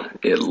known,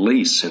 at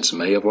least since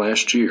May of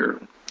last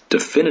year,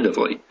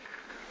 definitively,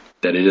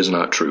 that it is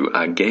not true.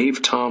 I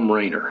gave Tom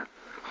Rainer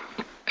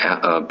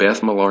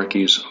Beth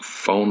Malarkey's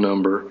phone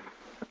number.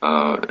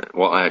 I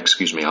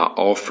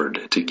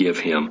offered to give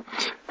him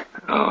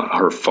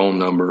her phone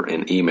number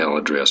and email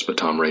address, but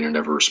Tom Rainer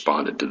never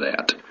responded to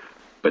that.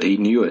 But he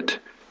knew it.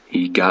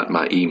 he got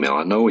my email.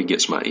 I know he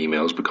gets my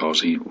emails because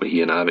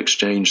he and I have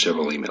exchanged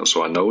several emails,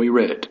 so I know he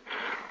read it.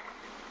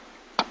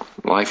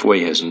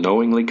 Lifeway has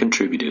knowingly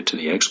contributed to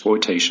the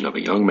exploitation of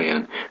a young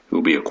man who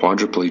will be a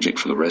quadriplegic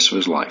for the rest of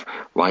his life.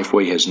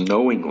 Lifeway has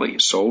knowingly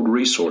sold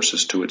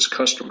resources to its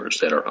customers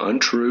that are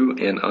untrue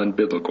and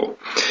unbiblical.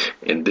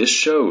 And this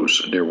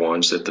shows, dear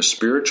ones, that the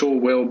spiritual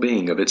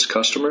well-being of its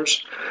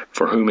customers,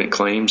 for whom it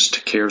claims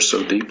to care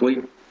so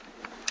deeply,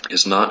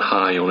 is not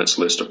high on its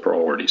list of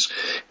priorities.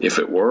 If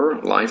it were,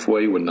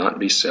 Lifeway would not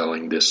be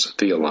selling this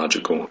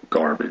theological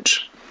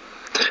garbage.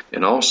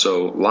 And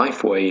also,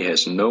 Lifeway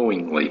has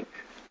knowingly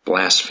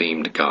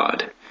blasphemed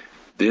God.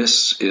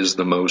 This is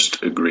the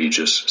most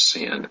egregious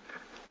sin.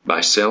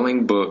 By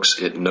selling books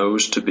it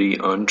knows to be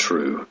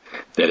untrue,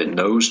 that it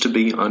knows to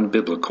be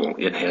unbiblical,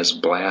 it has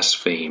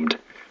blasphemed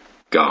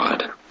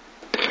God.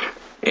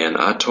 And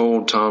I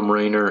told Tom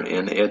Rainer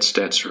and Ed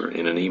Stetzer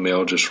in an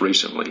email just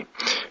recently,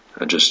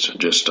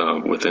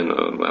 within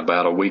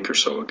about a week or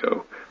so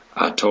ago,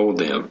 I told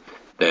them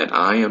that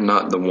I am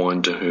not the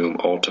one to whom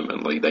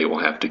ultimately they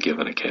will have to give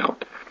an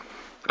account.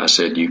 I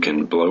said, you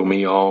can blow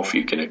me off,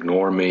 you can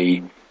ignore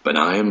me, but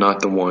I am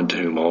not the one to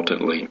whom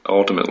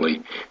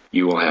ultimately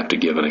you will have to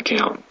give an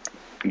account.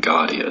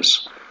 God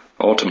is.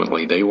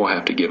 Ultimately, they will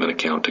have to give an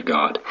account to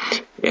God,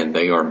 and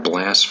they are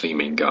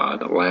blaspheming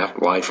God.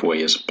 Lifeway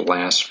is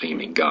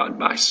blaspheming God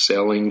by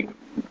selling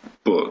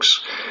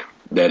books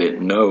that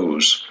it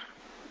knows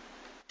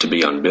to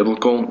be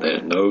unbiblical, that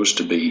it knows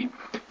to be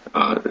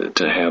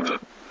to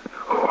have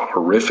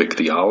horrific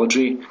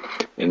theology,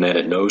 and that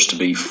it knows to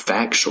be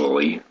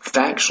factually,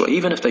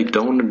 even if they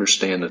don't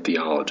understand the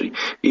theology,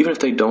 even if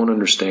they don't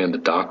understand the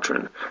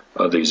doctrine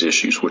of these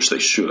issues, which they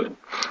should.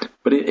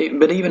 But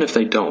even if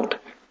they don't,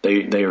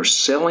 they are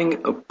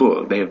selling a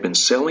book. They have been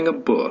selling a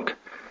book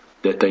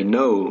that they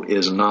know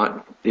is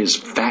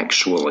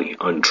factually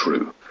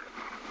untrue.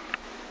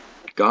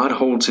 God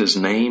holds His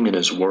name and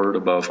His word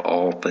above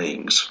all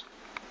things.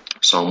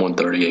 Psalm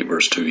 138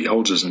 verse 2, He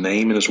holds His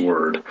name and His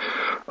word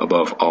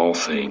above all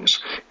things.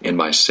 And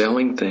by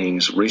selling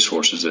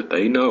resources that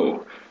they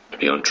know to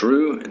be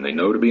untrue and they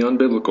know to be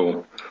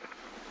unbiblical,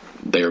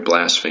 they are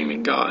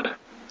blaspheming God.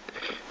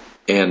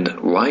 And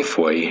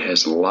Lifeway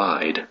has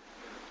lied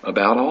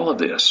about all of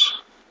this.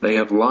 They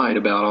have lied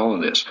about all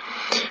of this.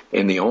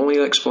 And the only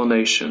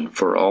explanation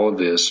for all of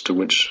this to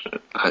which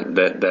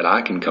that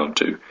I can come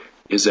to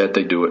is that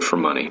they do it for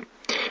money.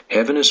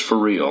 Heaven is for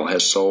Real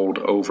has sold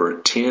over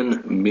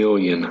 10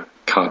 million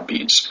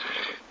copies,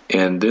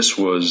 and this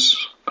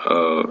was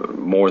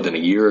more than a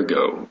year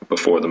ago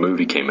before the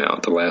movie came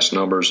out. The last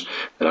numbers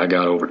that I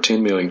got, over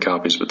 10 million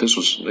copies, but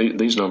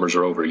these numbers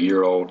are over a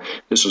year old.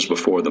 This was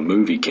before the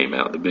movie came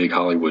out, the big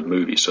Hollywood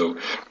movie. So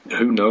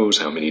who knows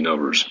how many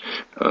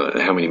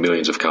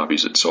millions of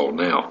copies it sold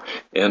now.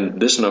 And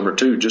this number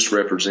too just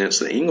represents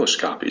the English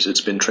copies.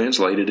 It's been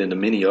translated into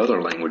many other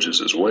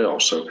languages as well.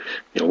 So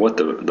what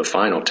the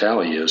final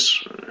tally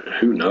is,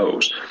 who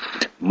knows?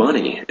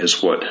 Money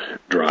is what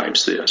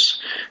drives this.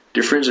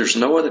 Dear friends, there's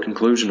no other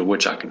conclusion to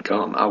which I can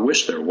come. I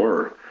wish there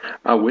were.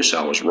 I wish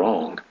I was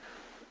wrong.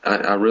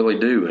 I really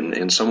do.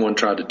 And someone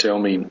tried to tell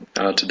me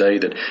today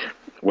that,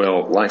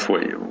 well,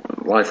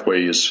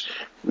 Lifeway is,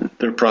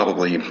 they're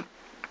probably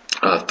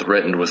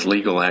threatened with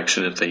legal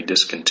action if they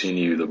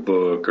discontinue the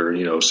book or,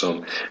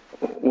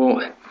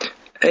 well,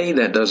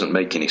 that doesn't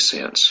make any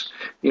sense.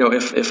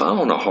 If I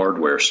own a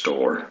hardware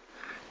store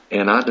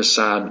and I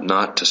decide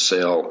not to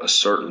sell a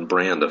certain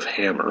brand of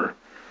hammer,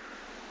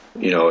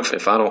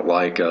 if I don't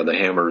like the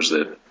hammers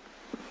that,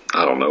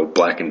 I don't know,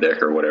 Black &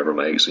 Decker or whatever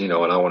makes, and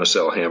I want to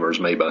sell hammers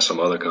made by some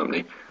other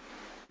company,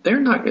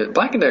 Black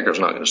 & Decker's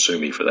not going to sue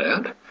me for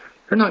that.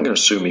 They're not going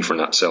to sue me for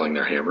not selling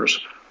their hammers.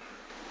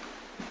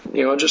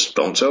 Just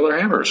don't sell their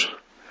hammers.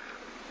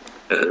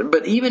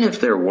 But even if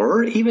there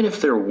were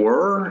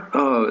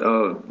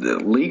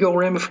legal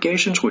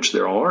ramifications, which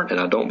there aren't, and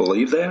I don't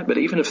believe that, but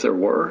even if there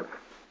were,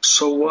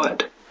 so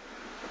what?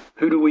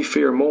 Who do we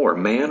fear more,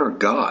 man or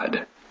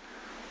God?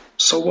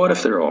 So what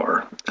if there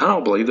are? I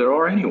don't believe there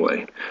are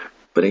anyway.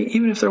 But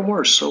even if there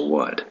were, so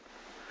what?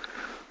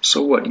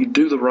 So what? You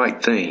do the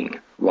right thing,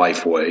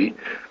 Lifeway.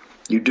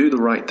 You do the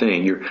right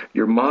thing.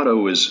 Your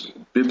motto is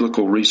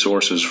biblical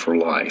resources for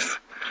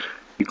life.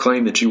 You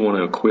claim that you want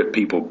to equip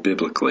people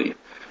biblically.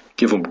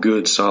 Give them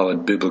good,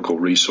 solid biblical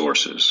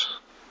resources.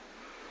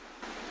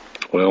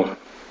 Well,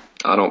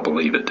 I don't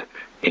believe it.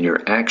 And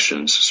your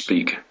actions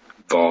speak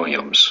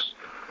volumes.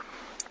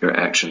 Your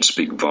actions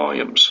speak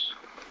volumes.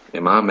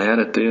 Am I mad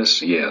at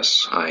this?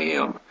 Yes, I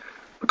am.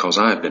 Because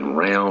I have been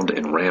round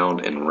and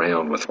round and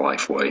round with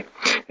Lifeway.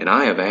 And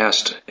I have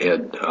asked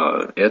Ed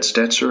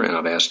Stetzer and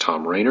I've asked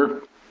Tom Rainer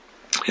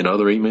in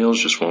other emails,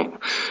 just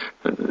won't,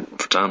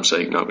 for time's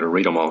sake, not going to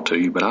read them all to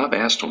you, but I've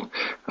asked them.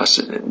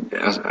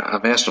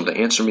 I've asked them to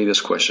answer me this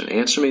question.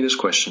 Answer me this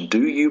question.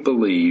 Do you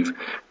believe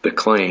the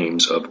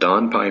claims of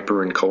Don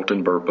Piper and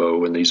Colton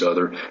Burpo and these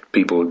other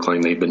people who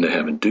claim they've been to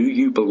heaven? Do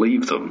you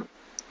believe them?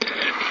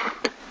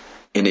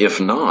 And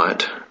if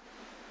not,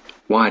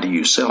 why do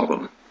you sell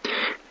them?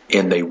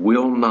 And they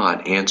will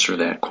not answer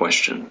that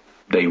question.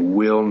 They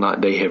will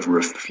not. They have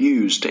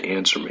refused to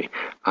answer me.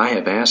 I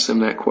have asked them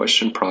that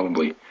question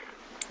probably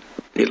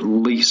at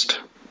least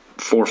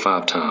 4 or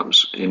 5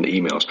 times in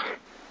emails.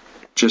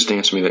 Just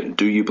answer me that.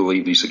 Do you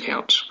believe these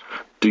accounts?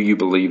 Do you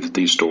believe that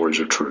these stories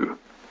are true?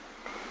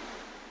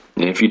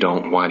 And if you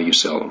don't, why do you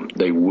sell them?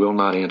 They will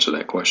not answer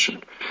that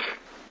question.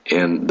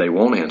 And they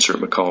won't answer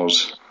it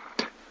because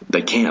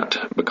they can't.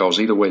 Because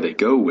either way they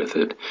go with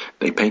it,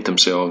 they paint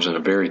themselves in a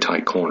very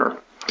tight corner.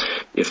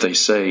 If they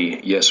say,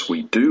 yes,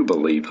 we do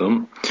believe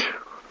them,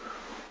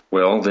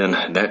 well,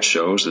 then that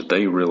shows that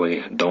they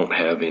really don't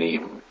have any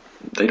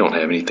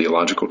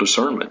theological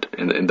discernment.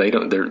 And they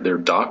don't, their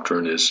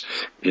doctrine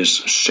is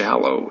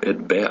shallow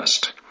at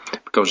best.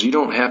 Because you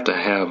don't have to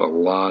have a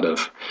lot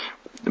of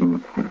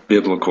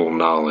biblical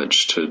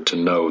knowledge to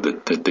know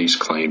that these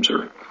claims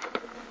are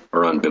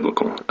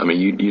unbiblical. I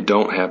mean, you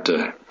don't have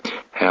to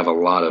have a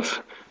lot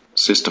of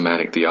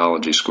systematic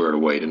theology squared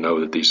away to know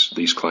that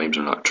these claims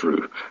are not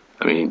true.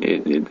 I mean,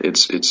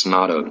 it's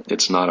not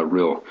a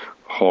real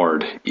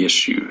hard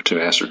issue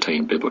to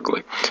ascertain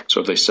biblically.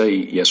 So if they say,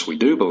 yes, we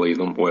do believe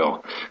them,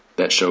 well,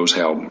 that shows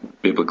how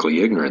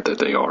biblically ignorant that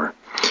they are.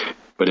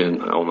 But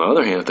on the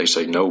other hand, if they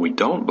say, no, we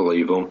don't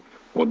believe them,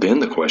 well, then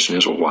the question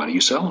is, well, why do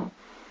you sell them?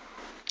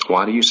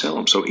 Why do you sell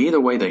them? So either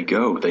way they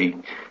go,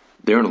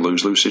 they're in a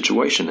lose-lose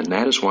situation, and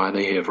that is why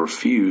they have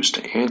refused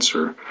to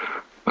answer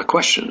my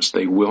questions.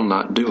 They will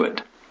not do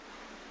it.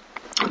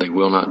 They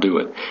will not do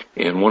it.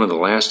 And one of the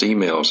last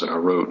emails that I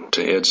wrote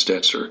to Ed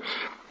Stetzer,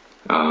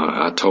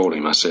 I told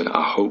him, I said,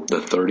 I hope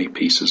the 30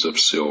 pieces of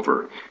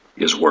silver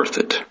is worth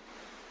it.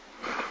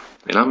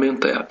 And I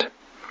meant that.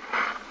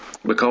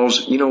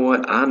 Because, you know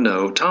what, I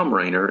know Tom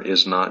Rainer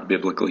is not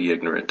biblically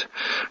ignorant.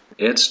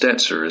 Ed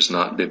Stetzer is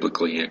not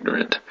biblically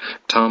ignorant.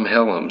 Tom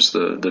Helms,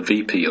 the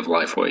VP of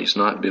Lifeway, is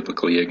not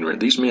biblically ignorant.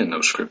 These men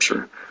know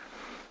Scripture.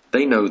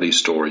 They know these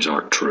stories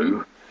aren't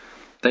true.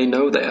 They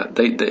know that.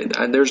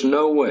 There's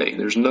no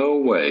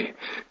way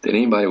that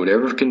anybody would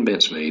ever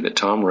convince me that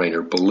Tom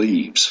Rainer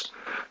believes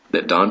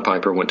that Don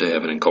Piper went to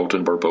heaven and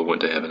Colton Burpo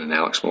went to heaven and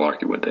Alex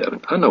Malarkey went to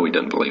heaven. I know he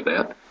doesn't believe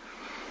that.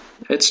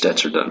 Ed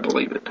Stetzer doesn't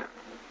believe it,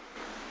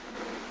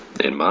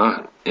 in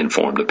my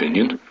informed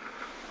opinion.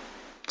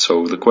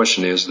 So the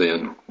question is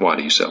then, why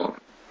do you sell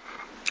them?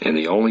 And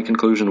the only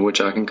conclusion to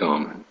which I can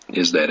come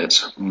is that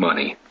it's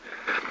money.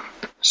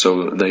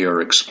 So they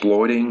are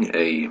exploiting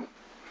a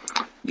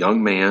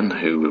young man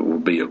who will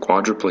be a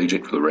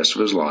quadriplegic for the rest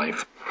of his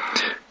life.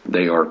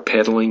 They are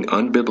peddling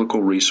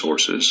unbiblical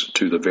resources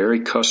to the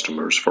very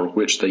customers for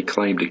which they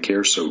claim to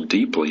care so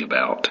deeply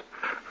about.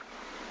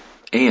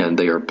 And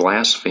they are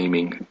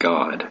blaspheming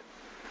God.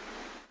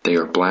 They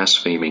are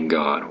blaspheming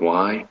God.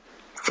 Why?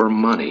 For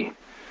money.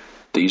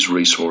 These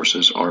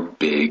resources are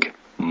big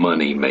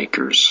money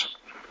makers.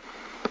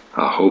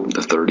 I hope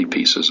the 30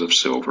 pieces of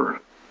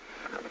silver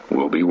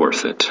will be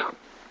worth it.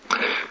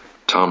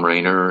 Tom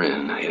Rainer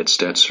and Ed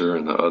Stetzer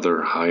and the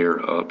other higher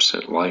ups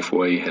at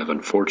Lifeway have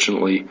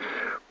unfortunately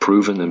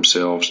proven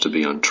themselves to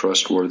be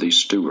untrustworthy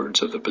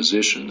stewards of the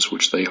positions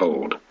which they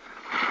hold.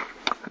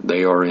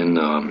 They are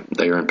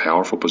in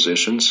powerful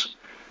positions.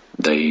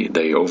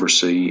 They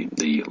oversee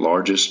the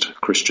largest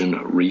Christian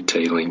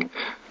retailing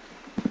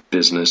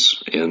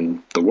business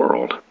in the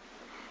world.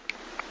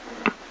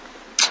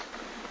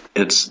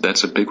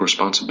 That's a big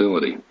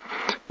responsibility,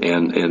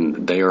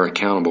 and they are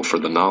accountable for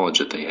the knowledge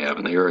that they have,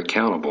 and they are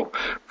accountable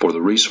for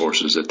the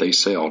resources that they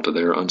sell to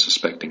their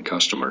unsuspecting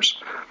customers.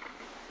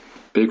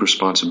 Big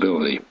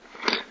responsibility,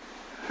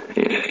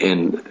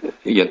 and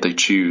yet they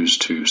choose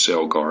to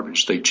sell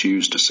garbage. They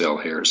choose to sell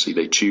heresy.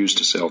 They choose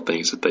to sell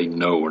things that they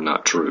know are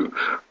not true.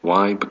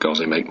 Why? Because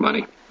they make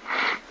money.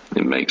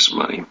 It makes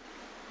money.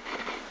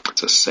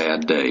 It's a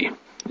sad day.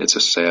 It's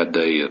a sad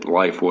day at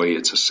Lifeway.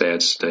 It's a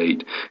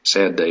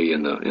sad day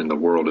in the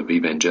world of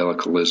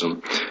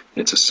evangelicalism.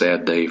 It's a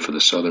sad day for the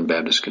Southern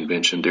Baptist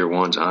Convention. Dear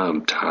ones, I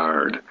am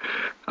tired.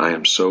 I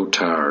am so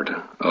tired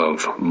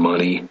of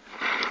money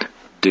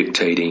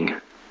dictating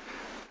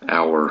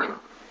the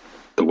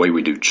way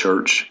we do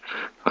church.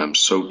 I'm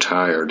so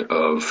tired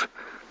of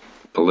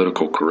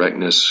political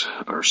correctness,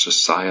 our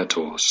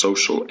societal,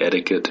 social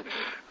etiquette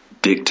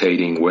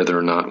dictating whether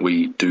or not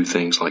we do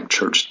things like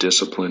church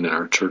discipline in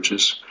our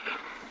churches.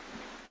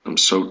 I'm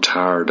so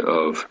tired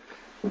of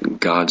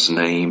God's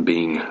name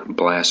being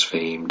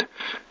blasphemed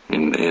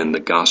and the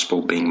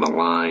gospel being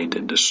maligned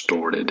and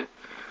distorted.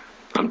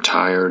 I'm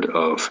tired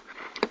of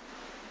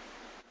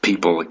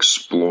people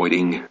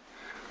exploiting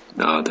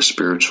the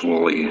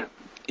spiritually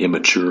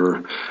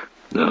immature,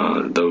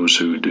 those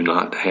who do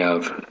not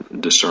have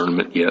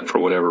discernment yet for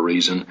whatever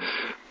reason,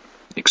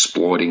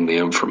 exploiting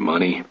them for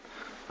money.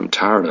 I'm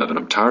tired of it.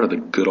 I'm tired of the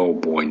good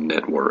old boy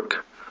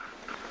network.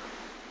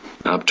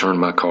 I've turned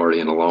my card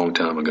in a long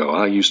time ago.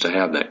 I used to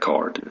have that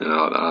card, and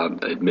I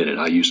admit it.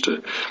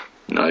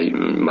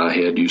 My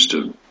head used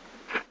to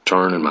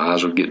turn and my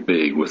eyes would get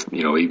big with,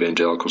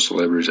 evangelical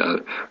celebrities.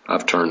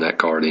 I've turned that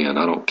card in.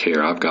 I don't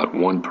care. I've got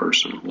one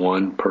person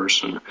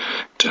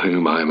to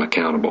whom I am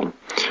accountable.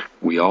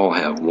 We all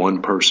have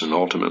one person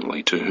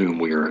ultimately to whom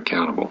we are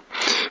accountable.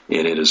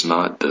 And it is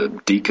not the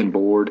deacon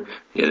board.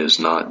 It is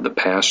not the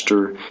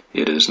pastor.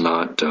 It is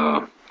not,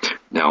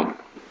 now,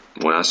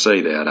 when I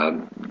say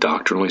that,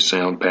 doctrinally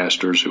sound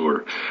pastors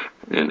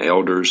and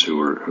elders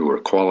who are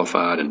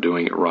qualified and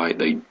doing it right,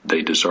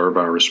 they deserve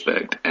our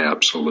respect,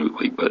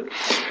 absolutely. But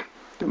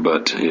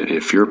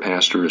if your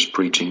pastor is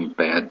preaching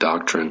bad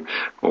doctrine,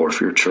 or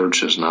if your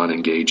church is not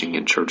engaging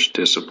in church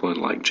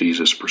discipline like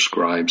Jesus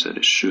prescribes that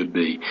it should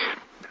be,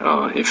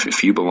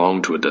 if you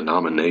belong to a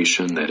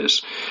denomination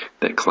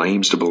that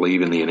claims to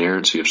believe in the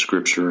inerrancy of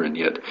Scripture and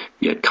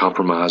yet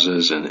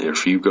compromises, and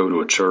if you go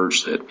to a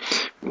church in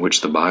which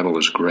the Bible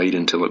is great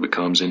until it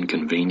becomes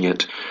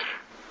inconvenient,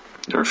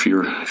 or if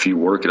you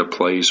work at a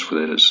place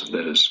that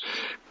is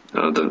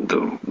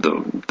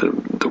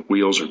the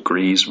wheels are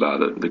greased by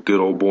the good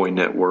old boy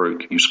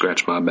network, you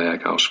scratch my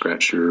back, I'll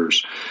scratch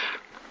yours.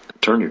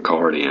 Turn your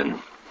card in.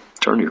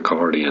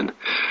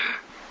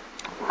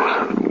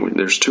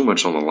 There's too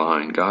much on the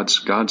line.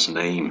 God's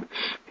name,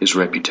 His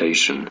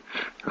reputation.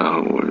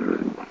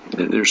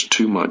 There's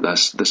too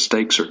much. The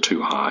stakes are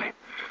too high.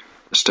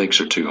 The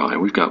stakes are too high.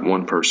 We've got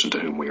one person to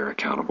whom we are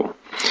accountable,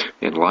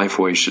 and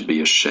Lifeway should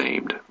be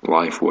ashamed.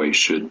 Lifeway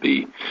should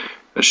be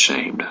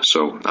ashamed.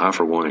 So I,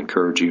 for one,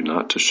 encourage you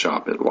not to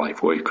shop at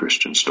Lifeway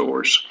Christian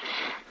stores.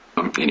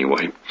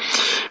 Anyway,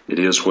 it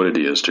is what it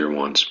is, dear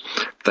ones.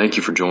 Thank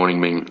you for joining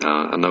me.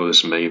 I know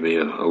this may be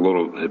a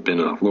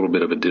little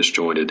bit of a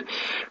disjointed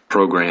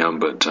program,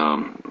 but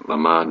my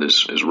mind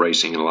is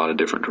racing in a lot of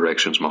different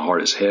directions. My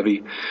heart is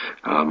heavy.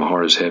 My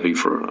heart is heavy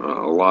for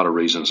a lot of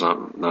reasons,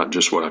 not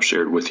just what I've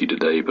shared with you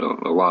today, but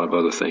a lot of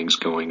other things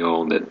going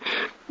on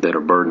that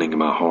are burdening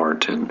my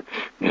heart and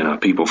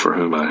people for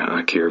whom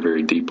I care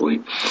very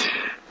deeply.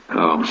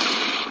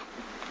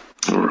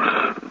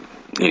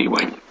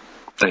 Anyway.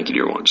 Thank you,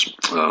 dear ones.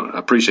 I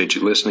appreciate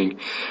you listening,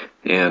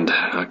 and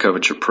I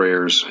covet your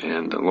prayers,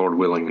 and Lord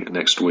willing,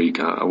 next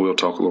week I will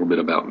talk a little bit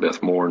about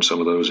Beth Moore and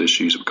some of those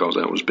issues, because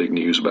that was big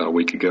news about a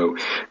week ago.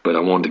 But I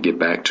wanted to get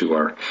back to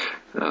our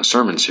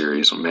sermon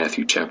series on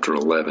Matthew chapter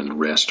 11,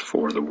 Rest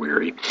for the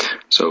Weary.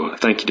 So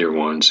thank you, dear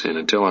ones, and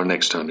until our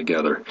next time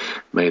together,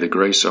 may the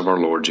grace of our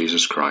Lord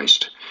Jesus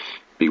Christ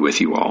be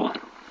with you all.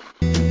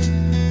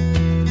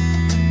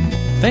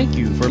 Thank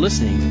you for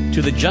listening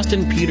to the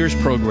Justin Peters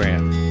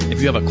Program. If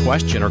you have a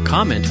question or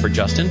comment for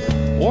Justin,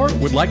 or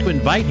would like to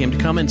invite him to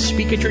come and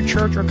speak at your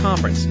church or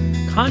conference,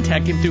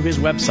 contact him through his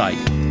website,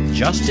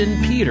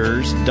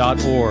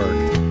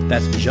 justinpeters.org.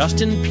 That's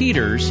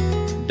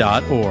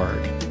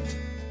justinpeters.org.